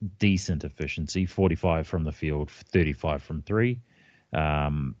on decent efficiency, 45 from the field, 35 from 3.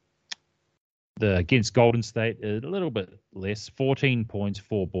 Against Golden State, a little bit less, 14 points,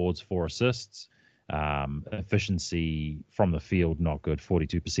 4 boards, 4 assists. Efficiency from the field, not good,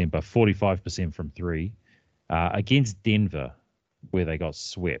 42%, but 45% from 3. Against Denver, where they got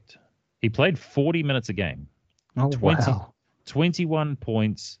swept, he played 40 minutes a game. Oh, 21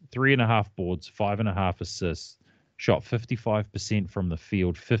 points, 3.5 boards, 5.5 assists, shot 55% from the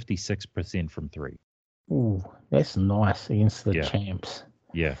field, 56% from 3. Ooh, that's nice against the Yeah. champs.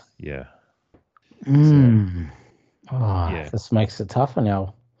 Yeah, yeah. This makes it tougher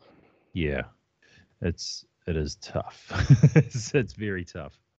now. Yeah, it is tough. It's very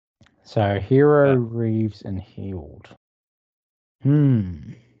tough. So Hero, Reeves, and Healed.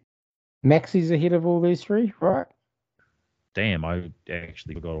 Maxie's ahead of all these three, right? Damn, I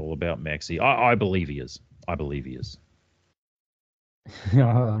actually forgot all about Maxie. I believe he is. I'm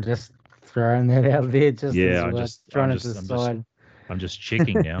just throwing that out there. I'm just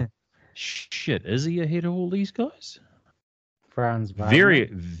checking now. Shit, is he ahead of all these guys? Franz Very,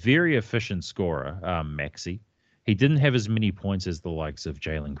 very efficient scorer, Maxi. He didn't have as many points as the likes of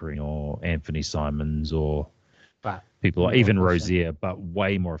Jalen Green or Anthony Simons or people, even Rozier, but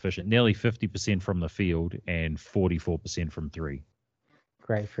way more efficient. Nearly 50% from the field and 44% from 3.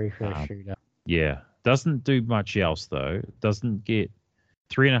 Great free throw shooter. Yeah. Doesn't do much else, though. Doesn't get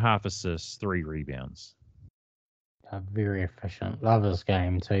 3.5 assists, 3 rebounds. Very efficient. Love his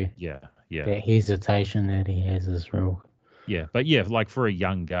game, too. Yeah, yeah. That hesitation that he has is real. Yeah, but yeah, like for a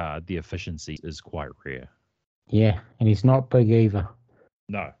young guard, the efficiency is quite rare. Yeah, and he's not big either.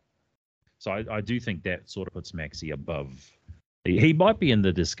 No. So I do think that sort of puts Maxi above. He might be in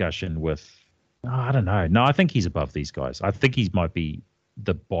the discussion with, I don't know. No, I think he's above these guys. I think he might be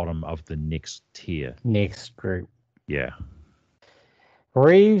the bottom of the next tier. Next group. Yeah.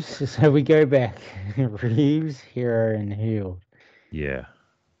 Reeves, so we go back. Reeves, Hero, and Healed. Yeah.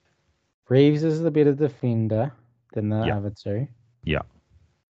 Reeves is the better defender than the other two. Yeah.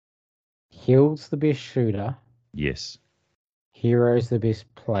 Healed's the best shooter. Yes. Hero's the best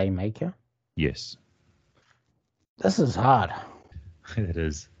playmaker. Yes. This is hard. It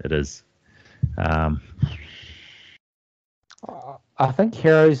is. I think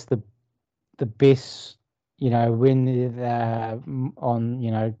Hero's the best, when they're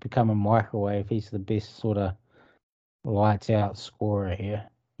on, become a microwave, he's the best sort of lights out scorer here.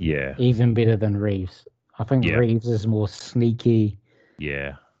 Yeah. Even better than Reeves. I think Reeves is more sneaky.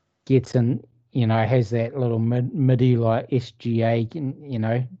 Yeah. Gets in, has that little midi like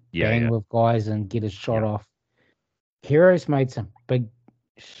SGA, bang with guys and get his shot off. Hero's made some big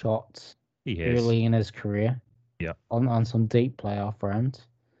shots early in his career. Yeah. On some deep playoff runs.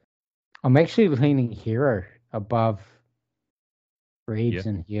 I'm actually leaning Hero above Reeves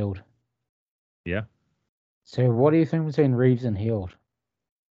and Healed. Yeah. So what do you think between Reeves and Healed?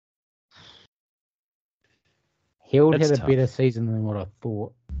 Healed had a better season than what I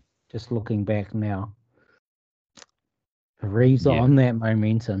thought, just looking back now. Reeves on that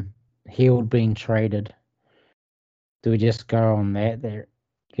momentum. Healed being traded. Do we just go on that? There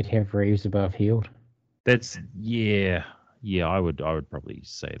could have Reeves above Healed. That's yeah. I would probably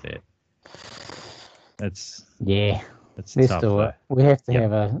say that. Let's tough, do it. We have to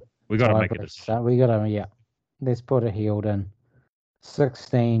have a. We got to make a decision. We got to Let's put a Healed in.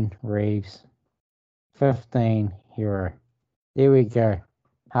 16 Reeves, 15 Hero. There we go.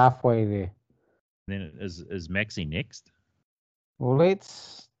 Halfway there. Then is Maxi next? Well,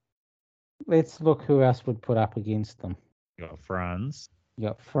 let's look who else would put up against them. You got Franz.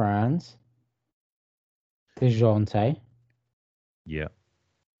 DeJounte. Yeah.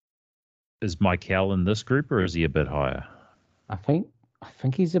 Is Michael in this group or is he a bit higher? I think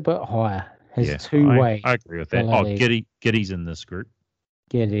he's a bit higher. His two-way. I agree with that. Giddy's in this group.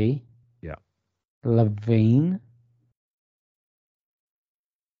 Giddy. Yeah. Levine.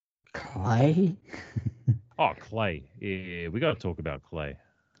 Clay. Clay. Yeah, we got to talk about Clay.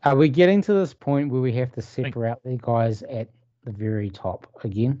 Are we getting to this point where we have to separate the guys at the very top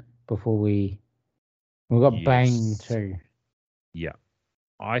again before we've got Bane too? Yeah.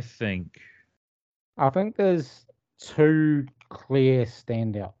 I think there's two clear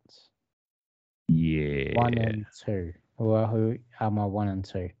standouts. Yeah. 1 and 2. Who are my 1 and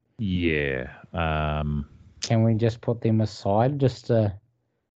 2? Yeah. Can we just put them aside just to...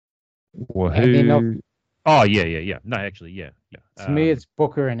 Well, And then who? Oh, yeah. No, actually, yeah. to me, it's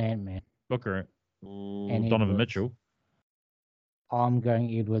Booker and Ant-Man. Booker, And Donovan Edwards. Mitchell. I'm going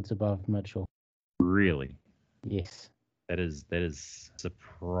Edwards above Mitchell. Really? Yes. That is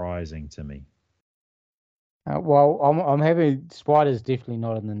surprising to me. Well, I'm happy. Spider's definitely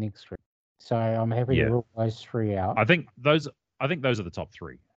not in the next group, so I'm happy to rule those 3 out. I think those are the top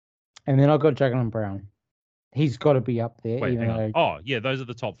 3. And then I've got Jalen Brown. He's got to be up there. Wait, even hang on. though, Oh, yeah, those are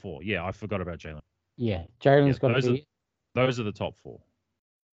the top 4. Yeah, I forgot about Jalen. Yeah, Jalen's got to be. Those are the top 4.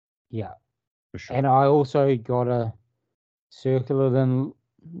 Yeah, For sure. and I also got a circular. Then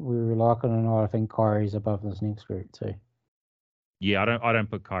we were like it or not, I think Kyrie's above this next group too. Yeah, I don't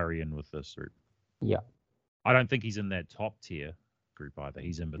put Kyrie in with this group. Yeah, I don't think he's in that top tier group either.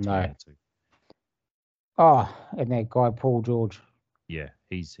 He's in between the two. Oh, and that guy Paul George. Yeah,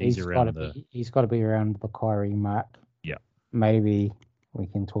 he's around he's got to be around the Kyrie mark. Yeah. Maybe we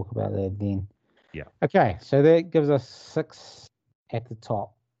can talk about that then. Yeah. Okay, so that gives us 6 at the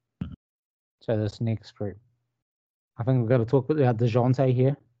top. Mm-hmm. So this next group, I think we've got to talk about DeJounte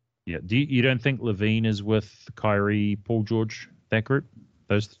here. Yeah. You don't think Levine is with Kyrie, Paul George, that group?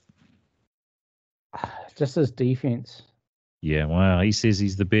 Those. Just his defense. Yeah. Wow. He says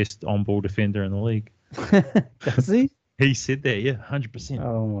he's the best on-ball defender in the league. Does he? He said that. Yeah, 100%.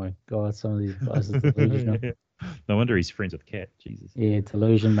 Oh my God! Some of these guys are delusional. No wonder he's friends with Cat. Jesus. Yeah,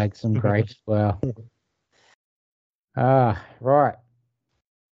 delusion makes him great. Wow. Right.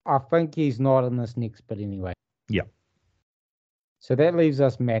 I think he's not in this next bit anyway. Yeah. So that leaves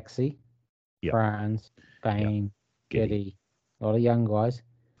us Maxey, Yep. Franz, Bain, Yep. Giddy. A lot of young guys.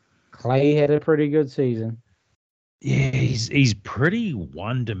 Clay had a pretty good season. Yeah, he's pretty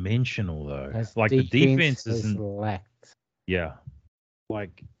one-dimensional though. The defense isn't lacked. Yeah,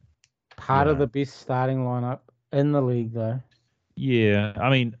 like part of the best starting lineup in the league though. Yeah,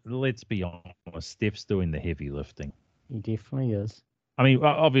 I mean, let's be honest. Steph's doing the heavy lifting. He definitely is. I mean,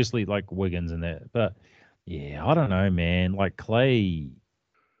 obviously, like Wiggins and that, but yeah, I don't know, man. Like Clay,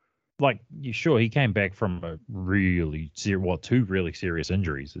 sure, he came back from a really two really serious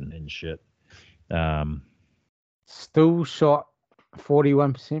injuries and shit. Still shot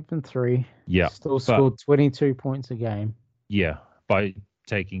 41% from 3. Yeah. Still scored 22 points a game. Yeah, by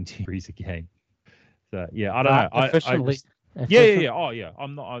taking 10 threes a game. So yeah, I don't know. Efficiently. Yeah. Oh yeah,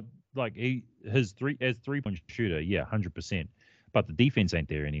 I'm not his 3-point shooter. Yeah, 100%. But the defense ain't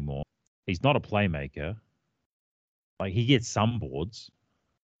there anymore. He's not a playmaker. Like he gets some boards.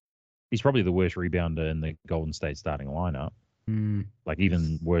 He's probably the worst rebounder in the Golden State starting lineup. Like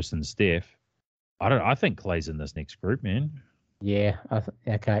even worse than Steph. I think Clay's in this next group, man. Yeah.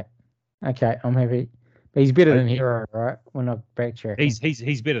 Okay. I'm happy. But he's better than Hero, right? We're not backtracking.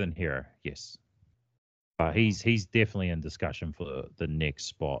 He's better than Hero. Yes. He's definitely in discussion for the next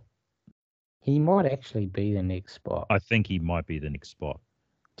spot. He might actually be the next spot. I think he might be the next spot.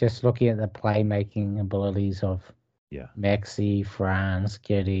 Just looking at the playmaking abilities of Maxey, Franz,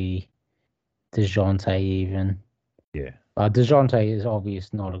 Giddy, DeJounte even. Yeah. DeJounte is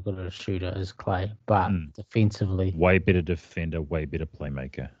obviously not as good a shooter as Clay, but defensively. Way better defender, way better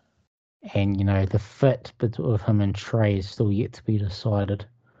playmaker. And, the fit of him and Trey is still yet to be decided.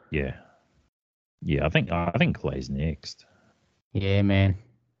 Yeah. Yeah, I think Clay's next. Yeah, man.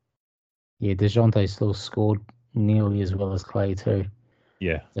 Yeah, DeJounte still scored nearly as well as Clay too.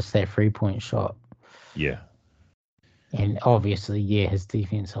 Yeah. Just that 3-point shot. Yeah. And obviously, his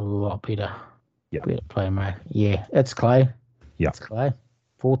defense a lot better. Yeah. Better playmaker. Yeah, it's Clay. Yeah. It's Clay.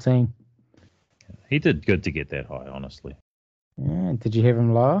 14. He did good to get that high, honestly. Yeah. Did you have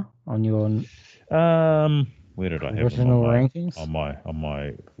him lower on your where did I have original him rankings? On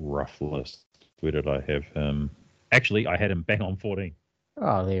my rough list. Where did I have him? Actually, I had him bang on 14.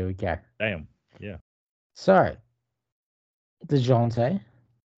 Oh, there we go. Damn. Yeah. So, DeJounte,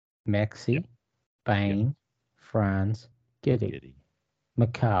 Maxey, Bain, Franz, Giddy.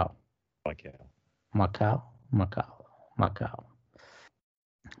 Macau.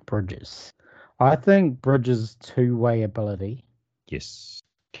 Bridges. I think Bridges' two-way ability. Yes.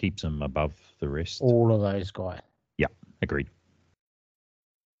 Keeps him above the rest. All of those guys. Yeah, agreed.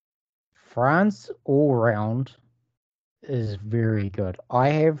 Franz all round is very good. I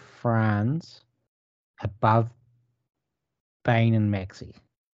have Franz above Bain and Maxey.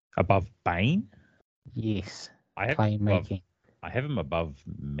 Above Bain? Yes. I have playmaking. I have him above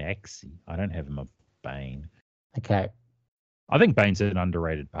Maxey. I don't have him above Bain. Okay. I think Bain's an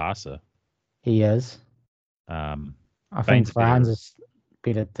underrated passer. He is. I think Bain's Franz better. is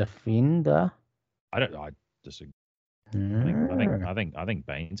better defender. I disagree. Mm. I think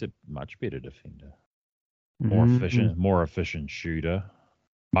Bain's a much better defender. Mm. More efficient shooter.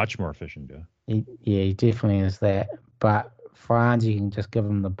 Much more efficient shooter. He definitely is that. But Franz, you can just give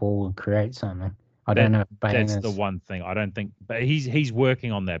him the ball and create something. I don't That know if Bain that's the is. one thing. I don't think but he's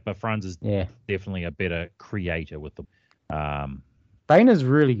working on that, but Franz is Yeah, definitely a better creator with the Bain is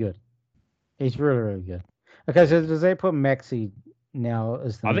really good. He's really, really good. Okay, so yeah. does that put Maxi now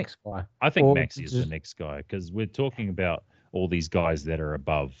as the I think next guy? I think Or Maxi is the next guy because we're talking about all these guys that are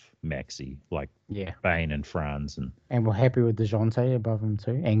above Maxi, like yeah. Bain and Franz, And we're happy with DeJounte above him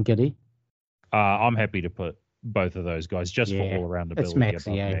too. And Giddy. I'm happy to put both of those guys just for Yeah. all around It's ability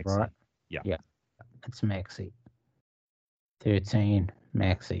Maxi, above right? Maxi. Yeah, Yeah. It's Maxi. 13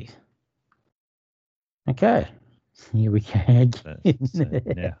 Maxi. Okay. Here we go again.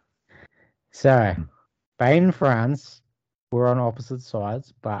 yeah, So, Bain and France were on opposite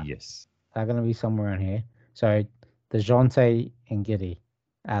sides, but yes, they're going to be somewhere in here. So, DeJounte and Giddy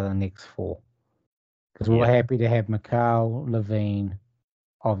are the next four. Because we're yeah, happy to have Mikal, Levine,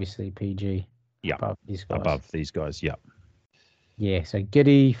 obviously PG yeah, above these guys. above these guys. Yeah, Yeah, so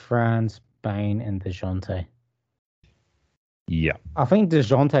Giddy, France, Bain, and DeJounte. yeah, I think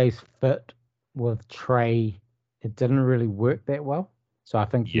DeJounte's fit with Trey, it didn't really work that well. So I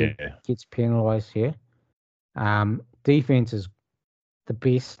think he yeah, gets penalised here. Defense is the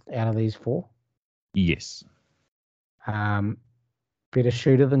best out of these four. yes, Better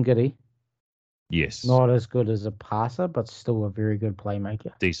shooter than Giddy. yes. Not as good as a passer, but still a very good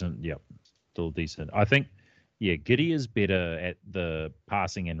playmaker. Decent. Yep, still decent. I think. Yeah, Giddy is better at the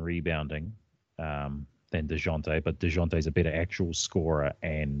passing and rebounding than DeJounte, but DeJounte's a better actual scorer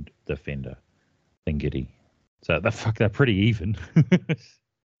and defender than Giddy. So they're pretty even.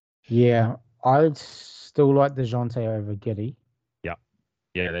 Yeah, I'd still like DeJounte over Giddy. Yeah,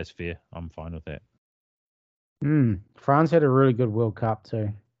 yeah, that's fair. I'm fine with that. France had a really good World Cup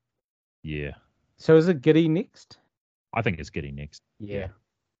too. Yeah, So is it Giddy next? I think it's Giddy next. Yeah.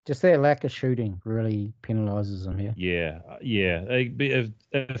 Just that lack of shooting really penalises him here. Yeah.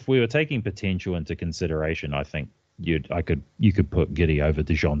 If we were taking potential into consideration, I think you could put Giddy over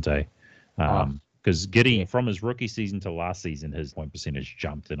DeJounte. Because Giddy, yeah. from his rookie season to last season, his point percentage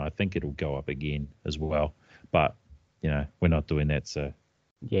jumped, and I think it'll go up again as well. But we're not doing that, so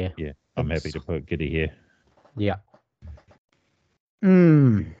yeah, I'm happy to put Giddy here. Yeah.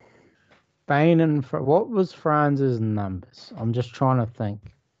 Bain and what was Franz's numbers? I'm just trying to think.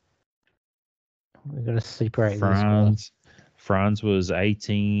 We've got to separate these guys. Franz was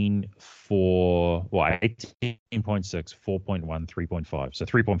 18 for 18.6, 4.1, 3.5. So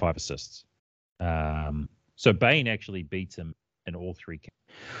 3.5 assists. So Bain actually beats him in all three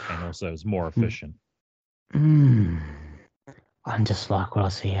and also is more efficient. I'm just like what I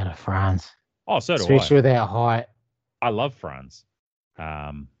see out of Franz. Oh, so do especially with our height. I love Franz.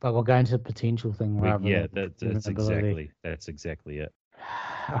 But we're going to the potential thing rather than that's exactly it.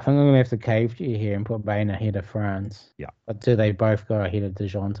 I think I'm going to have to cave to you here and put Bain ahead of Franz. Yeah. But do they both go ahead of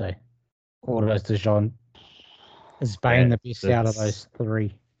DeJounte? Or is Bain the best out of those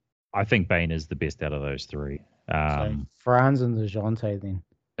three? I think Bain is the best out of those three. So Franz and DeJounte then.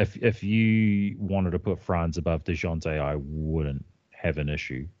 If you wanted to put Franz above DeJounte, I wouldn't have an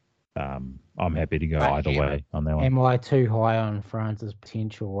issue. I'm happy to go either way on that one. Am I too high on Franz's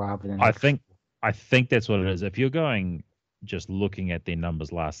potential rather than? I think that's what it is. If you're going just looking at their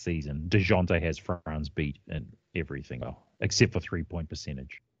numbers last season, DeJounte has Franz beat in everything, except for 3-point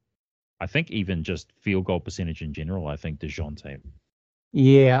percentage. I think even just field goal percentage in general, I think DeJounte.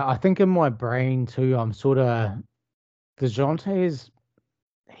 Yeah, I think in my brain too, I'm sort of DeJounte is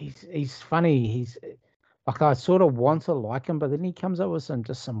he's funny. He's like I sort of want to like him, but then he comes up with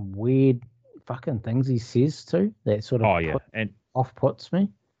some weird fucking things he says too that sort of off-puts me.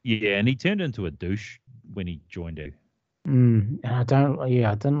 Yeah, and he turned into a douche when he joined it. And I didn't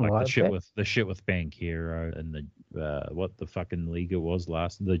like the shit with Banchero and the what the fucking league it was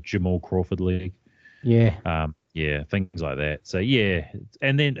the Jamal Crawford league. Yeah. Yeah, things like that. So yeah,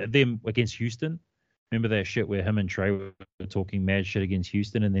 and then them against Houston. Remember that shit where him and Trey were talking mad shit against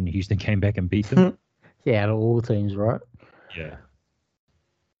Houston, and then Houston came back and beat them. Yeah, out of all teams, right? Yeah.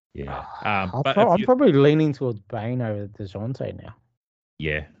 Yeah. I'm probably leaning towards Bain over DeJounte now.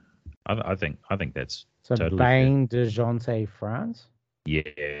 Yeah, I think that's so totally Bain, DeJounte, France.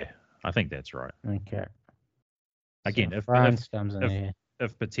 Yeah, I think that's right. Okay. Again, so if France comes in here.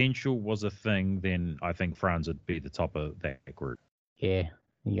 If potential was a thing, then I think Franz would be the top of that group. Yeah,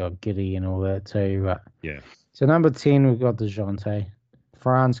 you got Giddy and all that too. Yeah. So number 10, we've got DeJounte.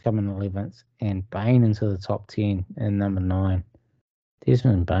 Franz coming 11th, and Bain into the top 10 in number 9.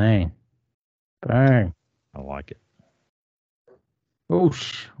 Desmond Bain. Boom. I like it.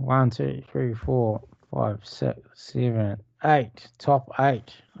 Whoosh. 1, 2, 3, 4, 5, 6, 7, 8. Top 8.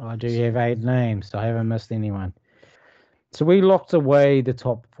 I do have 8 names. I haven't missed anyone. So we locked away the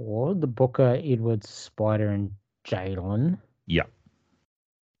top 4. The Booker, Edwards, Spider, and Jalen. Yeah.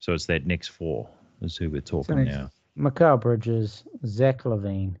 So it's that next 4 is who we're talking now. Mikal Bridges, Zach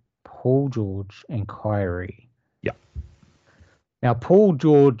LaVine, Paul George, and Kyrie. Yeah. Now, Paul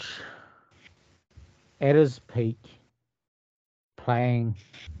George, at his peak, playing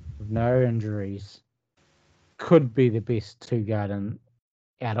with no injuries, could be the best 2-guard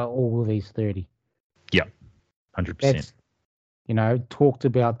out of all of these 30. Yeah, 100%. Talked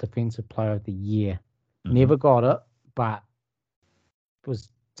about Defensive Player of the Year. Mm-hmm. Never got it, but was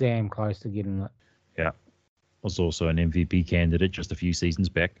damn close to getting it. Yeah. Was also an MVP candidate just a few seasons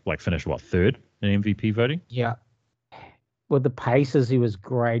back. Finished, third in MVP voting? Yeah. With the Pacers, he was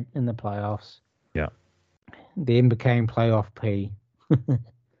great in the playoffs. Yeah. Then became playoff P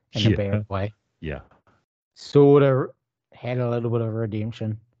in a bad way. Yeah. Sort of had a little bit of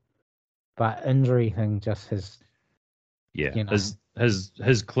redemption, but injury thing just has. Yeah.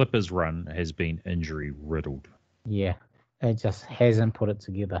 His Clippers run has been injury riddled. Yeah. It just hasn't put it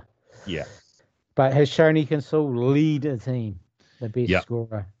together. Yeah. But has shown he can still lead a team. The best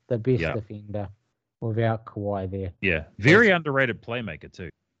scorer, the best defender, without Kawhi there. Yeah. Very underrated playmaker too.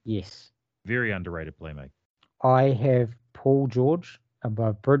 Yes. Very underrated playmaker. I have Paul George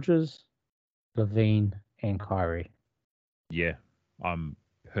above Bridges, LaVine, and Kyrie. Yeah. I'm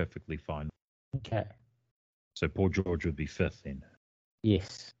perfectly fine. Okay. So Paul George would be 5th then.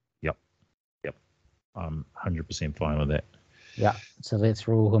 Yes. Yep. I'm 100% fine with that. Yeah. So let's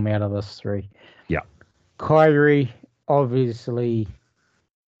rule him out of this 3. Yeah. Kyrie obviously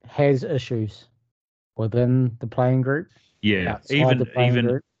has issues within the playing group. Yeah.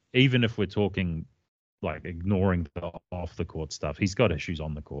 Even if we're talking ignoring the off the court stuff, he's got issues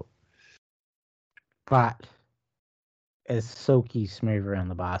on the court. But is silky smooth around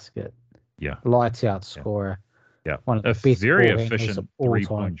the basket. Yeah. Lights out scorer. Yeah. One of the best very efficient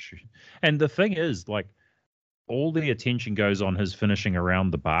 3-point shoot. And the thing is, all the attention goes on his finishing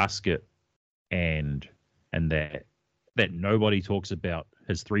around the basket and that nobody talks about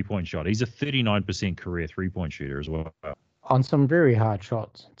his 3-point shot. He's a 39% career 3-point shooter as well. On some very hard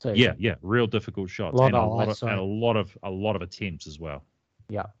shots too. Yeah, real difficult shots. A lot of attempts as well.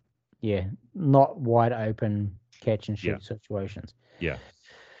 Yeah. Not wide open catch and shoot situations. Yeah.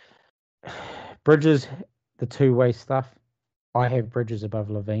 Bridges, the 2-way stuff. I have Bridges above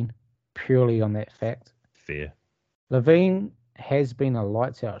LaVine purely on that fact. Fair. LaVine has been a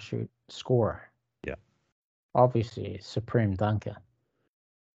lights out scorer. Yeah. Obviously, a supreme dunker.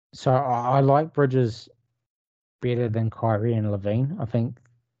 So I like Bridges better than Kyrie and LaVine. I think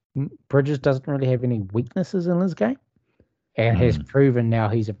Bridges doesn't really have any weaknesses in his game and has proven now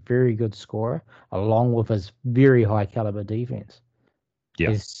he's a very good scorer along with his very high caliber defense.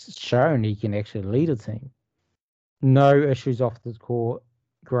 Yeah. He's shown he can actually lead a team. No issues off the court.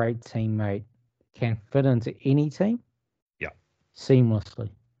 Great teammate. Can fit into any team. Yeah. Seamlessly.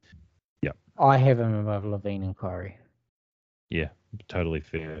 Yeah. I have him above LaVine and Kyrie. Yeah, totally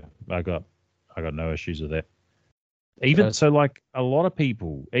fair. I got no issues with that. Even so, a lot of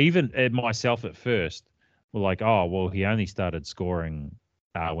people, even myself at first, were like, "Oh, well, he only started scoring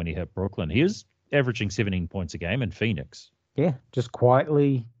when he hit Brooklyn. He was averaging 17 points a game in Phoenix." Yeah, just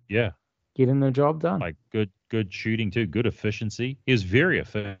quietly. Yeah, getting the job done. Good shooting too, good efficiency. He was very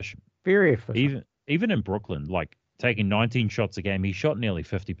efficient. Very efficient. Even in Brooklyn, taking 19 shots a game, he shot nearly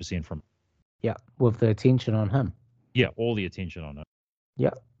 50% from. Yeah, with the attention on him. Yeah, all the attention on him.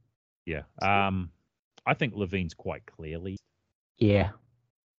 Yeah. Yeah. I think LaVine's quite clearly. Yeah.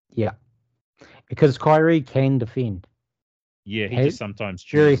 Because Kyrie can defend. Yeah, he just sometimes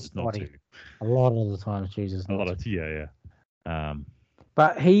chooses not to. A lot of the times chooses not to. Yeah.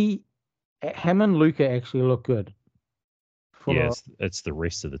 But him and Luka actually look good. It's the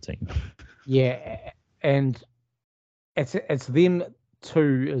rest of the team. Yeah, and it's them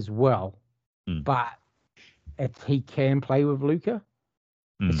two as well. But if he can play with Luka,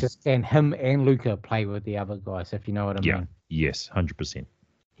 it's just can him and Luka play with the other guys, if you know what I mean. Yes, 100%.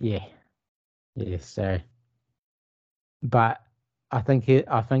 Yeah. So, but I think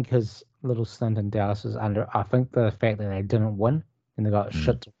his little stint in Dallas is under. I think the fact that they didn't win and they got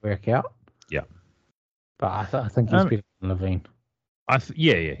shit to work out. Yeah. But I think he's better than LaVine.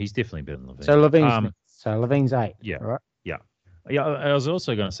 He's definitely better than LaVine. So LaVine's 8. Yeah. Right? Yeah. I was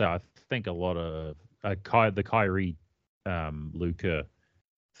also going to say I think a lot of the Kyrie, Luka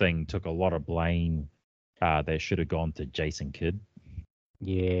thing took a lot of blame that should have gone to Jason Kidd.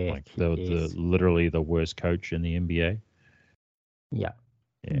 Yeah. Like the literally the worst coach in the NBA. Yeah.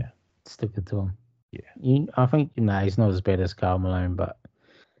 Yeah. Stick it to him. Yeah. I think he's not as bad as Karl Malone, but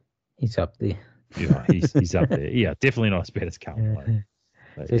he's up there. Yeah, he's up there. Yeah, definitely not as bad as Karl Malone.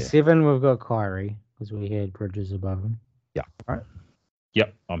 So 7, we've got Kyrie because we had Bridges above him. Yeah. Right.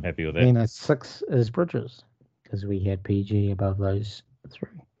 Yep, I'm happy with that. Then at 6 is Bridges because we had PG above those 3.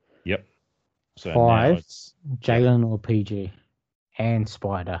 Yep. So 5, now it's Jalen or PG and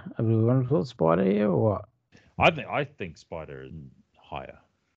Spider. Are we going to put Spider here or what? I think Spider is higher.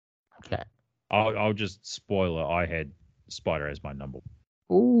 Okay. I'll just spoiler. I had Spider as my number.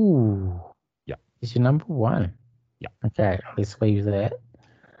 Ooh. Yeah. Is your number 1? Yeah. Okay, let's leave that.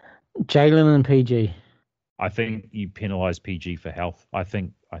 Jalen and PG. I think you penalize PG for health. I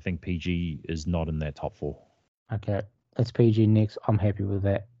think PG is not in that top 4. Okay, that's PG next. I'm happy with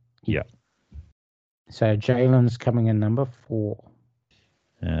that. Yeah. So Jalen's coming in number 4.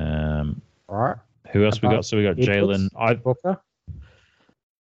 All right. Who else we got? So we got Jalen. Booker.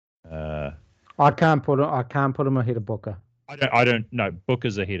 I can't put him ahead of Booker. I don't know.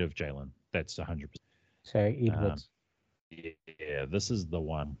 Booker's ahead of Jalen. That's 100%. So Edwards. Yeah, this is the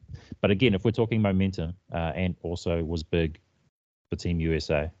one. But again, if we're talking momentum, Ant also was big for Team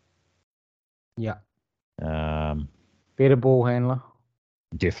USA. Yeah. Better ball handler.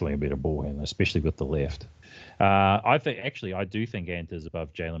 Definitely a better ball handler, especially with the left. I do think Ant is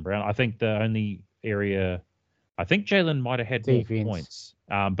above Jaylen Brown. I think the only area, I think Jaylen might have had more points.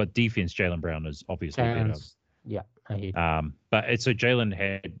 But defense, Jaylen Brown is obviously better. Yeah. But so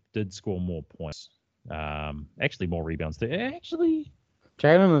Jaylen did score more points. Actually more rebounds.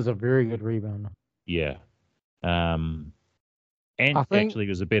 Jaylen is a very good rebounder. Yeah. And actually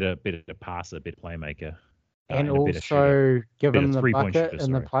was a better passer, better playmaker. And also give him the bucket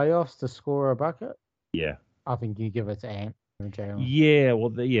in the playoffs to score a bucket. Yeah. I think you give it to Ant or Jaylen. Yeah,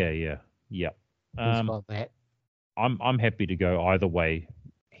 well, yeah. He's got that. I'm happy to go either way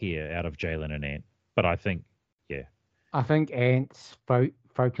here out of Jaylen and Ant. But I think, yeah. I think Ant's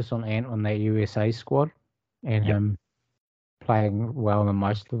focus on Ant on that USA squad and him playing well in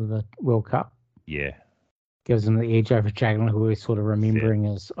most of the World Cup. Yeah. Gives him the edge over Jaylen, who we're sort of remembering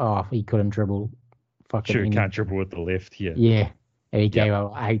as, he couldn't dribble. Can't dribble with the left, yeah. Yeah. And he gave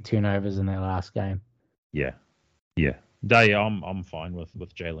up 8 turnovers in that last game. Yeah. Yeah. I'm fine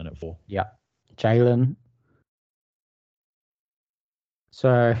with Jaylen at 4. Yeah. Jaylen.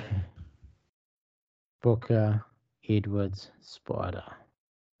 So Booker, Edwards, Spider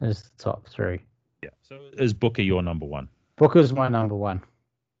is the top 3. Yeah. So is Booker your number 1? Booker's my number 1.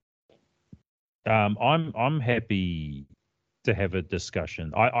 I'm happy to have a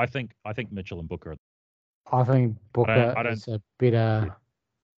discussion. I think Mitchell and Booker. I think Booker is a better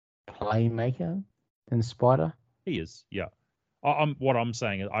playmaker than Spider. He is, yeah. What I'm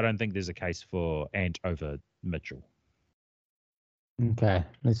saying is I don't think there's a case for Ant over Mitchell. Okay,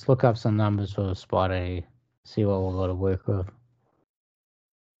 let's look up some numbers for Spider. See what we've got to work with.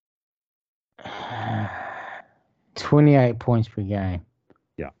 28 points per game.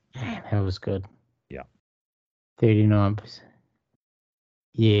 Yeah. Man, that was good. Yeah. 39%.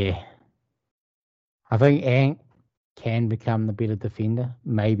 Yeah. I think Ant can become the better defender.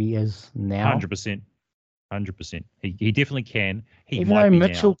 Maybe is now. 100%. He definitely can. Even though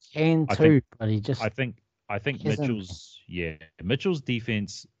Mitchell can too, but he just. I think Mitchell's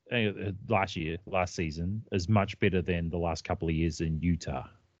defense last season is much better than the last couple of years in Utah.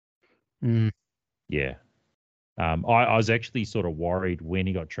 Yeah. I was actually sort of worried when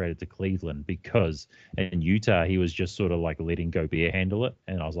he got traded to Cleveland because in Utah he was just sort of like letting Gobert handle it,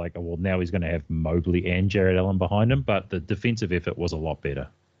 and I was like, well, now he's going to have Mobley and Jared Allen behind him, but the defensive effort was a lot better.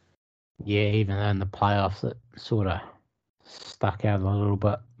 Yeah, even though in the playoffs it sort of stuck out a little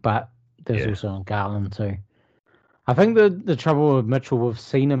bit, but there's also Garland too. I think the trouble with Mitchell, we've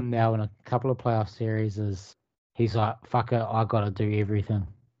seen him now in a couple of playoff series, is he's like, fuck it, I got to do everything,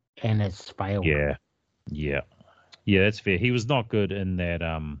 and it's failed. Yeah, that's fair. He was not good in that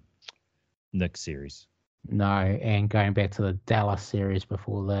Knicks series. No, and going back to the Dallas series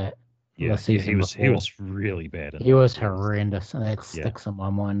before that. Yeah, he was really bad. He was horrendous, and that sticks in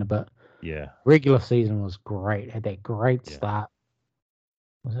my mind a bit. Yeah. Regular season was great. Had that great start.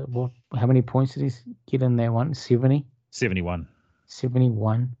 Was it what? How many points did he get in that one? 70? 71.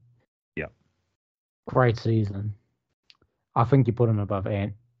 71. Yeah. Great season. I think you put him above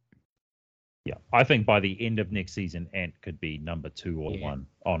Ant. Yeah, I think by the end of next season, Ant could be number 2 or 1,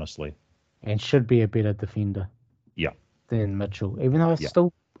 honestly. And should be a better defender. Yeah. Than Mitchell. Even though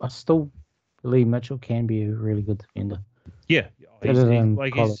I still believe Mitchell can be a really good defender. Yeah, Did it in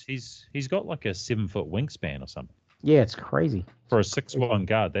like college. he's got like a 7-foot wingspan or something Yeah, it's crazy. for a It's crazy. 6'1"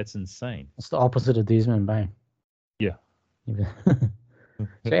 guard. That's insane. It's the opposite of Desmond Bain. Yeah. So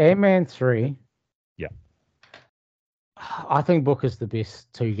Ant-Man 3, Yeah. I think Booker's the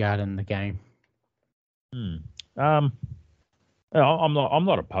best two guard in the game. Um, I'm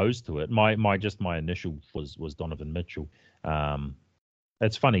not opposed to it. My initial was Donovan Mitchell.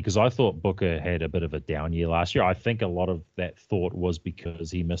 It's funny because I thought Booker had a bit of a down year last year. I think a lot of that thought was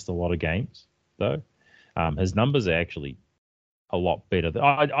because he missed a lot of games, though. His numbers are actually a lot better.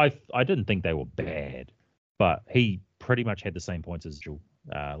 I didn't think they were bad, but he pretty much had the same points as Mitchell,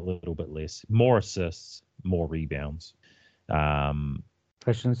 a little bit less, more assists, more rebounds.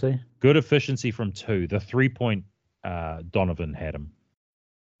 Efficiency. Good efficiency from two. The 3-point Donovan had him.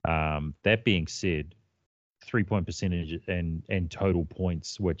 That being said, 3-point percentage and total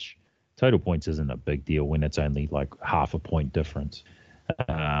points, which total points isn't a big deal when it's only like half a point difference.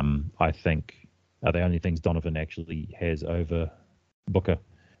 I think are the only things Donovan actually has over Booker.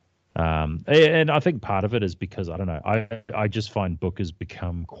 And I think part of it is because I don't know. I just find Booker's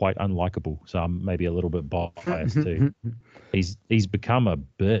become quite unlikable, so I'm maybe a little bit biased too. He's become a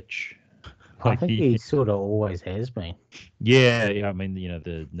bitch. I think he sort of always has been. Yeah. I mean,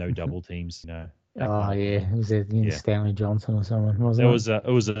 the no double teams. Oh yeah, was it Stanley Johnson or someone? Wasn't it?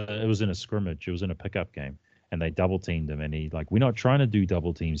 It was in a scrimmage. It was in a pickup game, and they double teamed him, and we're not trying to do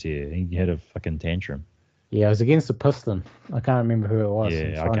double teams here. He had a fucking tantrum. Yeah, it was against the Piston. I can't remember who it was.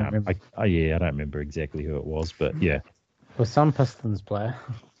 Yeah, I can't. I don't remember exactly who it was, but yeah, it was some Pistons player.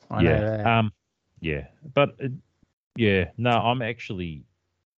 I know that. Yeah, but yeah, no, I'm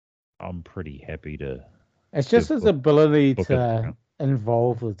pretty happy to. It's just his ability to around.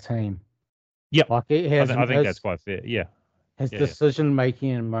 involve the team. Yeah, like it has. I think that's quite fair. Yeah, his decision making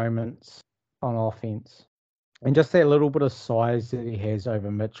in moments on offense, and just that little bit of size that he has over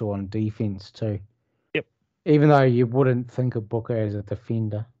Mitchell on defense too. Yep. Even though you wouldn't think of Booker as a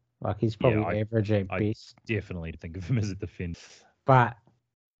defender, like he's probably average at best. Definitely think of him as a defender, but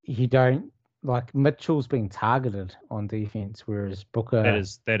you don't. Like Mitchell's being targeted on defense, whereas Booker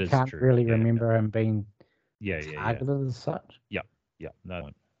that is can't true. really remember him being targeted as such. Yeah,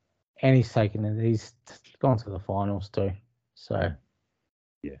 no. And he's taken it. He's gone to the finals too. So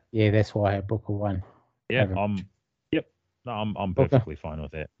yeah, that's why I had Booker won. Yeah, I'm perfectly fine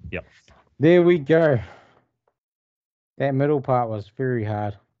with that. Yep. There we go. That middle part was very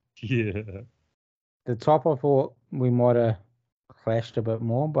hard. Yeah. The top I thought we might have clashed a bit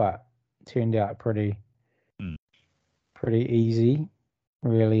more, but turned out pretty easy,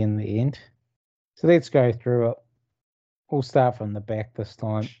 really, in the end. So let's go through it. We'll start from the back this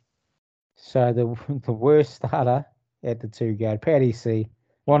time. So the worst starter at the 2 guard, Patty C,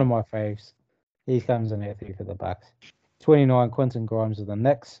 one of my faves. He comes in at 3 for the Bucks. 29, Quentin Grimes of the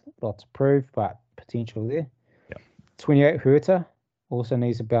Knicks. Lot to prove, but potential there. Yep. 28, Herter. Also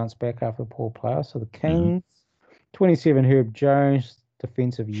needs to bounce back after a poor player. So the Kings. 27, Herb Jones.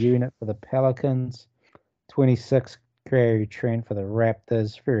 Defensive unit for the Pelicans. 26, Gary Trent for the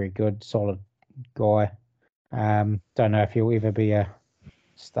Raptors. Very good, solid guy. Don't know if he'll ever be a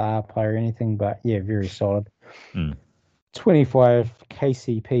star player or anything, but yeah, very solid. 25,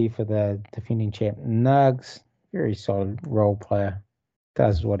 KCP for the defending champ Nugs. Very solid role player.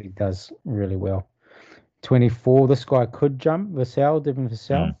 Does what he does really well. 24, this guy could jump. Devin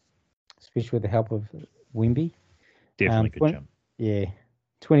Vassell, especially with the help of Wemby. Definitely could jump. Yeah.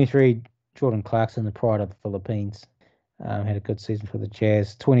 23, Jordan Clarkson, the pride of the Philippines. Had a good season for the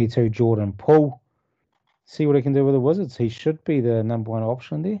Jazz. 22, Jordan Poole. See what he can do with the Wizards. He should be the number 1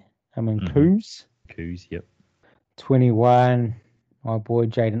 option there. Kuz. Kuz, yep. 21, my boy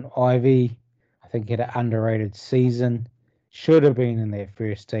Jaden Ivey. I think he had an underrated season. Should have been in that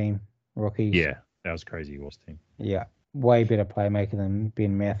first team rookies. Yeah, that was crazy. Was team. Yeah, way better playmaker than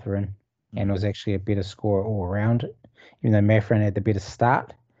Ben Mathurin, and was actually a better scorer all around. Even though Mathurin had the better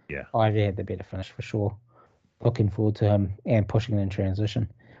start, Ivey had the better finish for sure. Looking forward to him and pushing in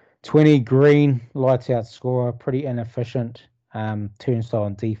transition. 20, Green, lights out scorer, pretty inefficient, turnstile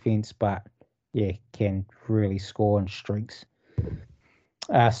on defense, but yeah, can really score in streaks.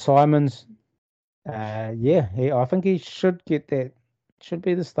 Simons, I think he should get that. Should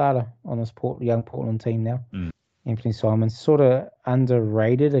be the starter on this young Portland team now. Anthony Simons, sort of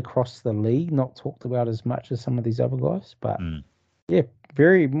underrated across the league, not talked about as much as some of these other guys, but yeah,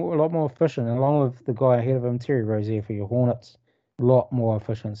 a lot more efficient. Along with the guy ahead of him, Terry Rozier for your Hornets, a lot more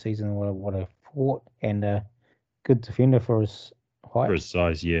efficient season than what I thought, and a good defender for his height. For his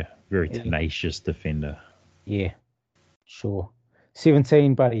size, yeah. Very tenacious defender. Yeah, sure.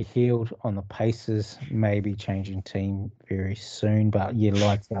 17, but he healed on the Pacers. Maybe changing team very soon, but yeah,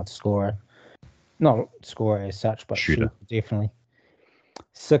 lights out scorer. Not scorer as such, but Shooter. shooter, definitely.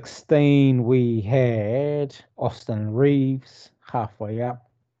 16, we had Austin Reeves halfway up.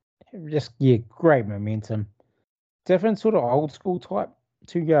 Just, yeah, great momentum. Different sort of old school type.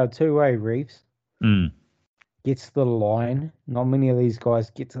 2-guard, 2-way Reeves. Mm. Gets to the line. Not many of these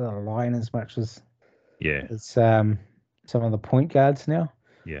guys get to the line as much as some of the point guards now.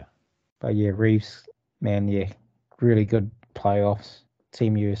 Yeah. But yeah, Reeves, man, yeah, really good playoffs,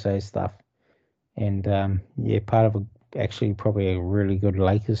 Team USA stuff. And yeah, part of actually probably a really good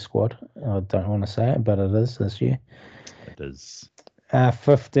Lakers squad. I don't want to say it, but it is this year. It is.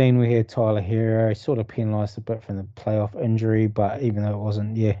 15, we had Tyler Hero. Sort of penalised a bit from the playoff injury, but even though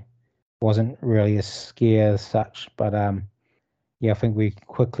it wasn't really a scare as such. But yeah, I think we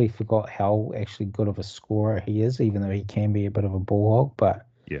quickly forgot how actually good of a scorer he is, even though he can be a bit of a ball hog, but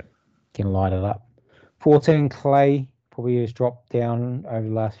yeah, can light it up. 14, Clay probably has dropped down over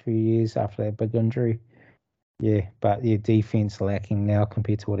the last few years after that big injury. Yeah, but yeah, defense lacking now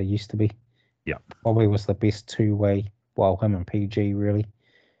compared to what it used to be. Yeah. Probably was the best two-way, well, him and PG really.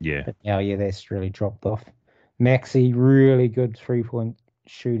 Yeah. But now, yeah, that's really dropped off. Maxey, really good three-point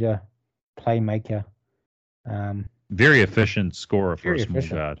shooter, playmaker. Very efficient scorer for a Very small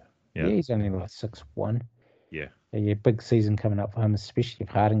efficient. guard. Yeah, he's only like 6'1". Yeah. Yeah, big season coming up for him, especially if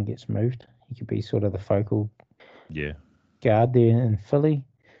Harden gets moved. He could be sort of the focal guard there in Philly.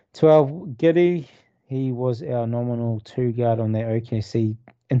 12, Giddy. He was our nominal 2-guard on that OKC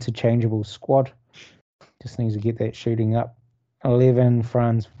interchangeable squad. Just needs to get that shooting up. 11,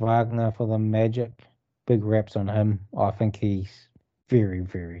 Franz Wagner for the Magic. Big raps on him. I think he's very,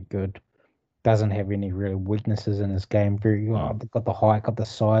 very good. Doesn't have any real weaknesses in his game. Very got the height, got the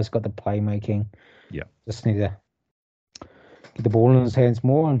size, got the playmaking. Yeah. Just need to get the ball in his hands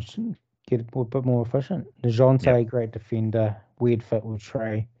more and get a bit more efficient. DeJounte, great defender. Weird fit with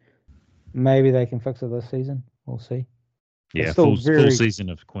Trey. Maybe they can fix it this season. We'll see. Yeah, full season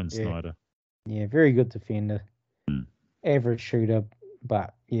of Quinn Snyder. Yeah, very good defender. Average shooter,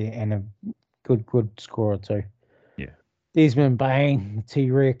 but yeah, and a good scorer too. Yeah. Desmond Bain,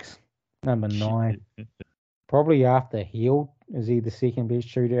 T-Rex, number 9. Probably after Hield, is he the second best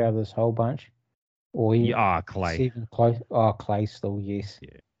shooter out of this whole bunch? Or Clay. Close. Clay still, yes.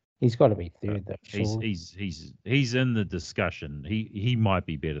 Yeah. He's got to be third though. Sure. He's in the discussion. He might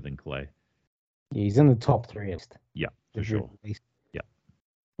be better than Clay. Yeah, he's in the top 3 at least. Yeah, for sure. Yeah.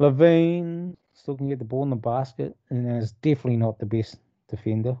 Levine still can get the ball in the basket, and is definitely not the best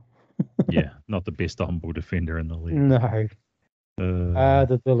defender. Yeah, not the best on-ball defender in the league. No.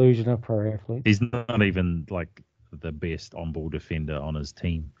 The delusion of pro athletes. He's not even like the best on-ball defender on his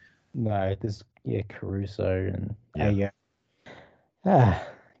team. No, there's Caruso and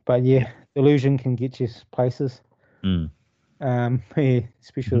but delusion can get you places.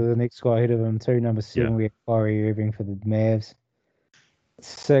 Especially the next guy ahead of him too. Number 7, we have Kyrie Irving for the Mavs.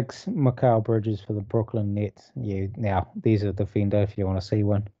 6, Mikal Bridges for the Brooklyn Nets. Yeah, now there's a defender if you want to see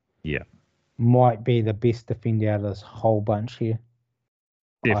one. Yeah. Might be the best defender out of this whole bunch here.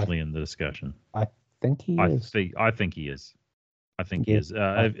 Definitely in the discussion. I think he is. I think he is. I think he is.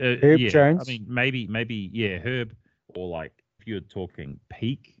 Herb Jones. I mean, maybe, Herb, or like if you're talking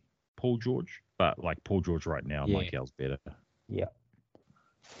peak Paul George, but like Paul George right now, Mikal's better. Yeah.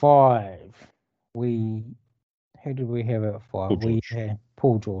 5. Who did we have at 5? We had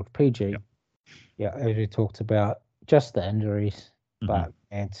Paul George, PG. Yeah, as we talked about, just the injuries, but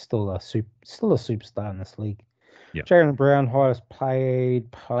man, still a superstar in this league. Yeah. Jaylen Brown, highest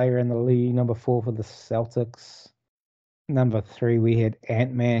paid player in the league, number 4 for the Celtics. Number 3, we had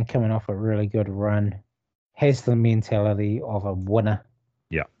Ant-Man coming off a really good run. Has the mentality of a winner.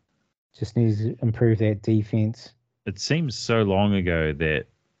 Yeah. Just needs to improve that defense. It seems so long ago that,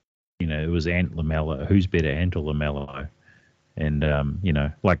 it was Ant LaMelo. Who's better, Ant or LaMelo? And,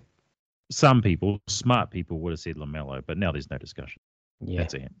 like some people, smart people would have said LaMelo, but now there's no discussion. Yeah.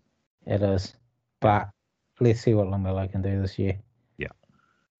 That's Ant. It is. But let's see what LaMelo can do this year. Yeah.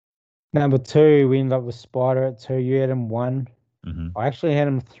 Number 2, we ended up with Spider at 2. You had him 1. I actually had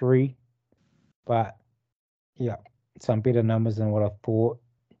him 3. But, some better numbers than what I thought.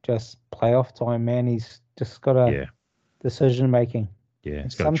 Just playoff time, man. He's just got a decision making. Yeah,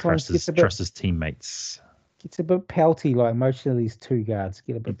 he's got to trust his teammates. Gets a bit pelty, like most of these 2 guards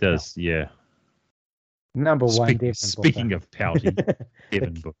get a bit. It does, yeah. Number 1, Devin Booker. Speaking of pouty,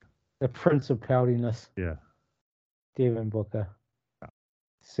 Devin Booker. The prince of poutiness. Yeah. Devin Booker.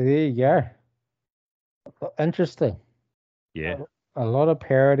 So there you go. Interesting. Yeah. A lot of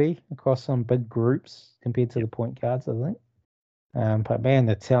parity across some big groups compared to the point guards, I think. But man,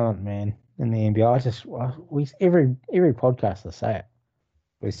 the talent, man, in the NBA, we every podcast I say it.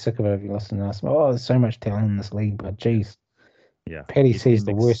 We're sick of it if you listen to us. Oh, there's so much talent in this league, but geez, Yeah. Paddy sees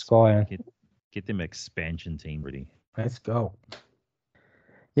the worst guy. Get them expansion team ready. Let's go.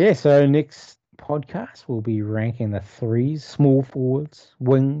 Yeah, so next podcast we'll be ranking the threes, small forwards,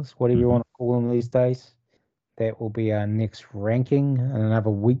 wings, whatever you want to call them these days. That will be our next ranking and another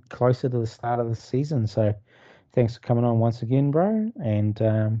week closer to the start of the season. So thanks for coming on once again, bro. And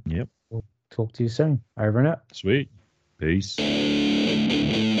Yep. we'll talk to you soon. Over and out. Sweet. Peace.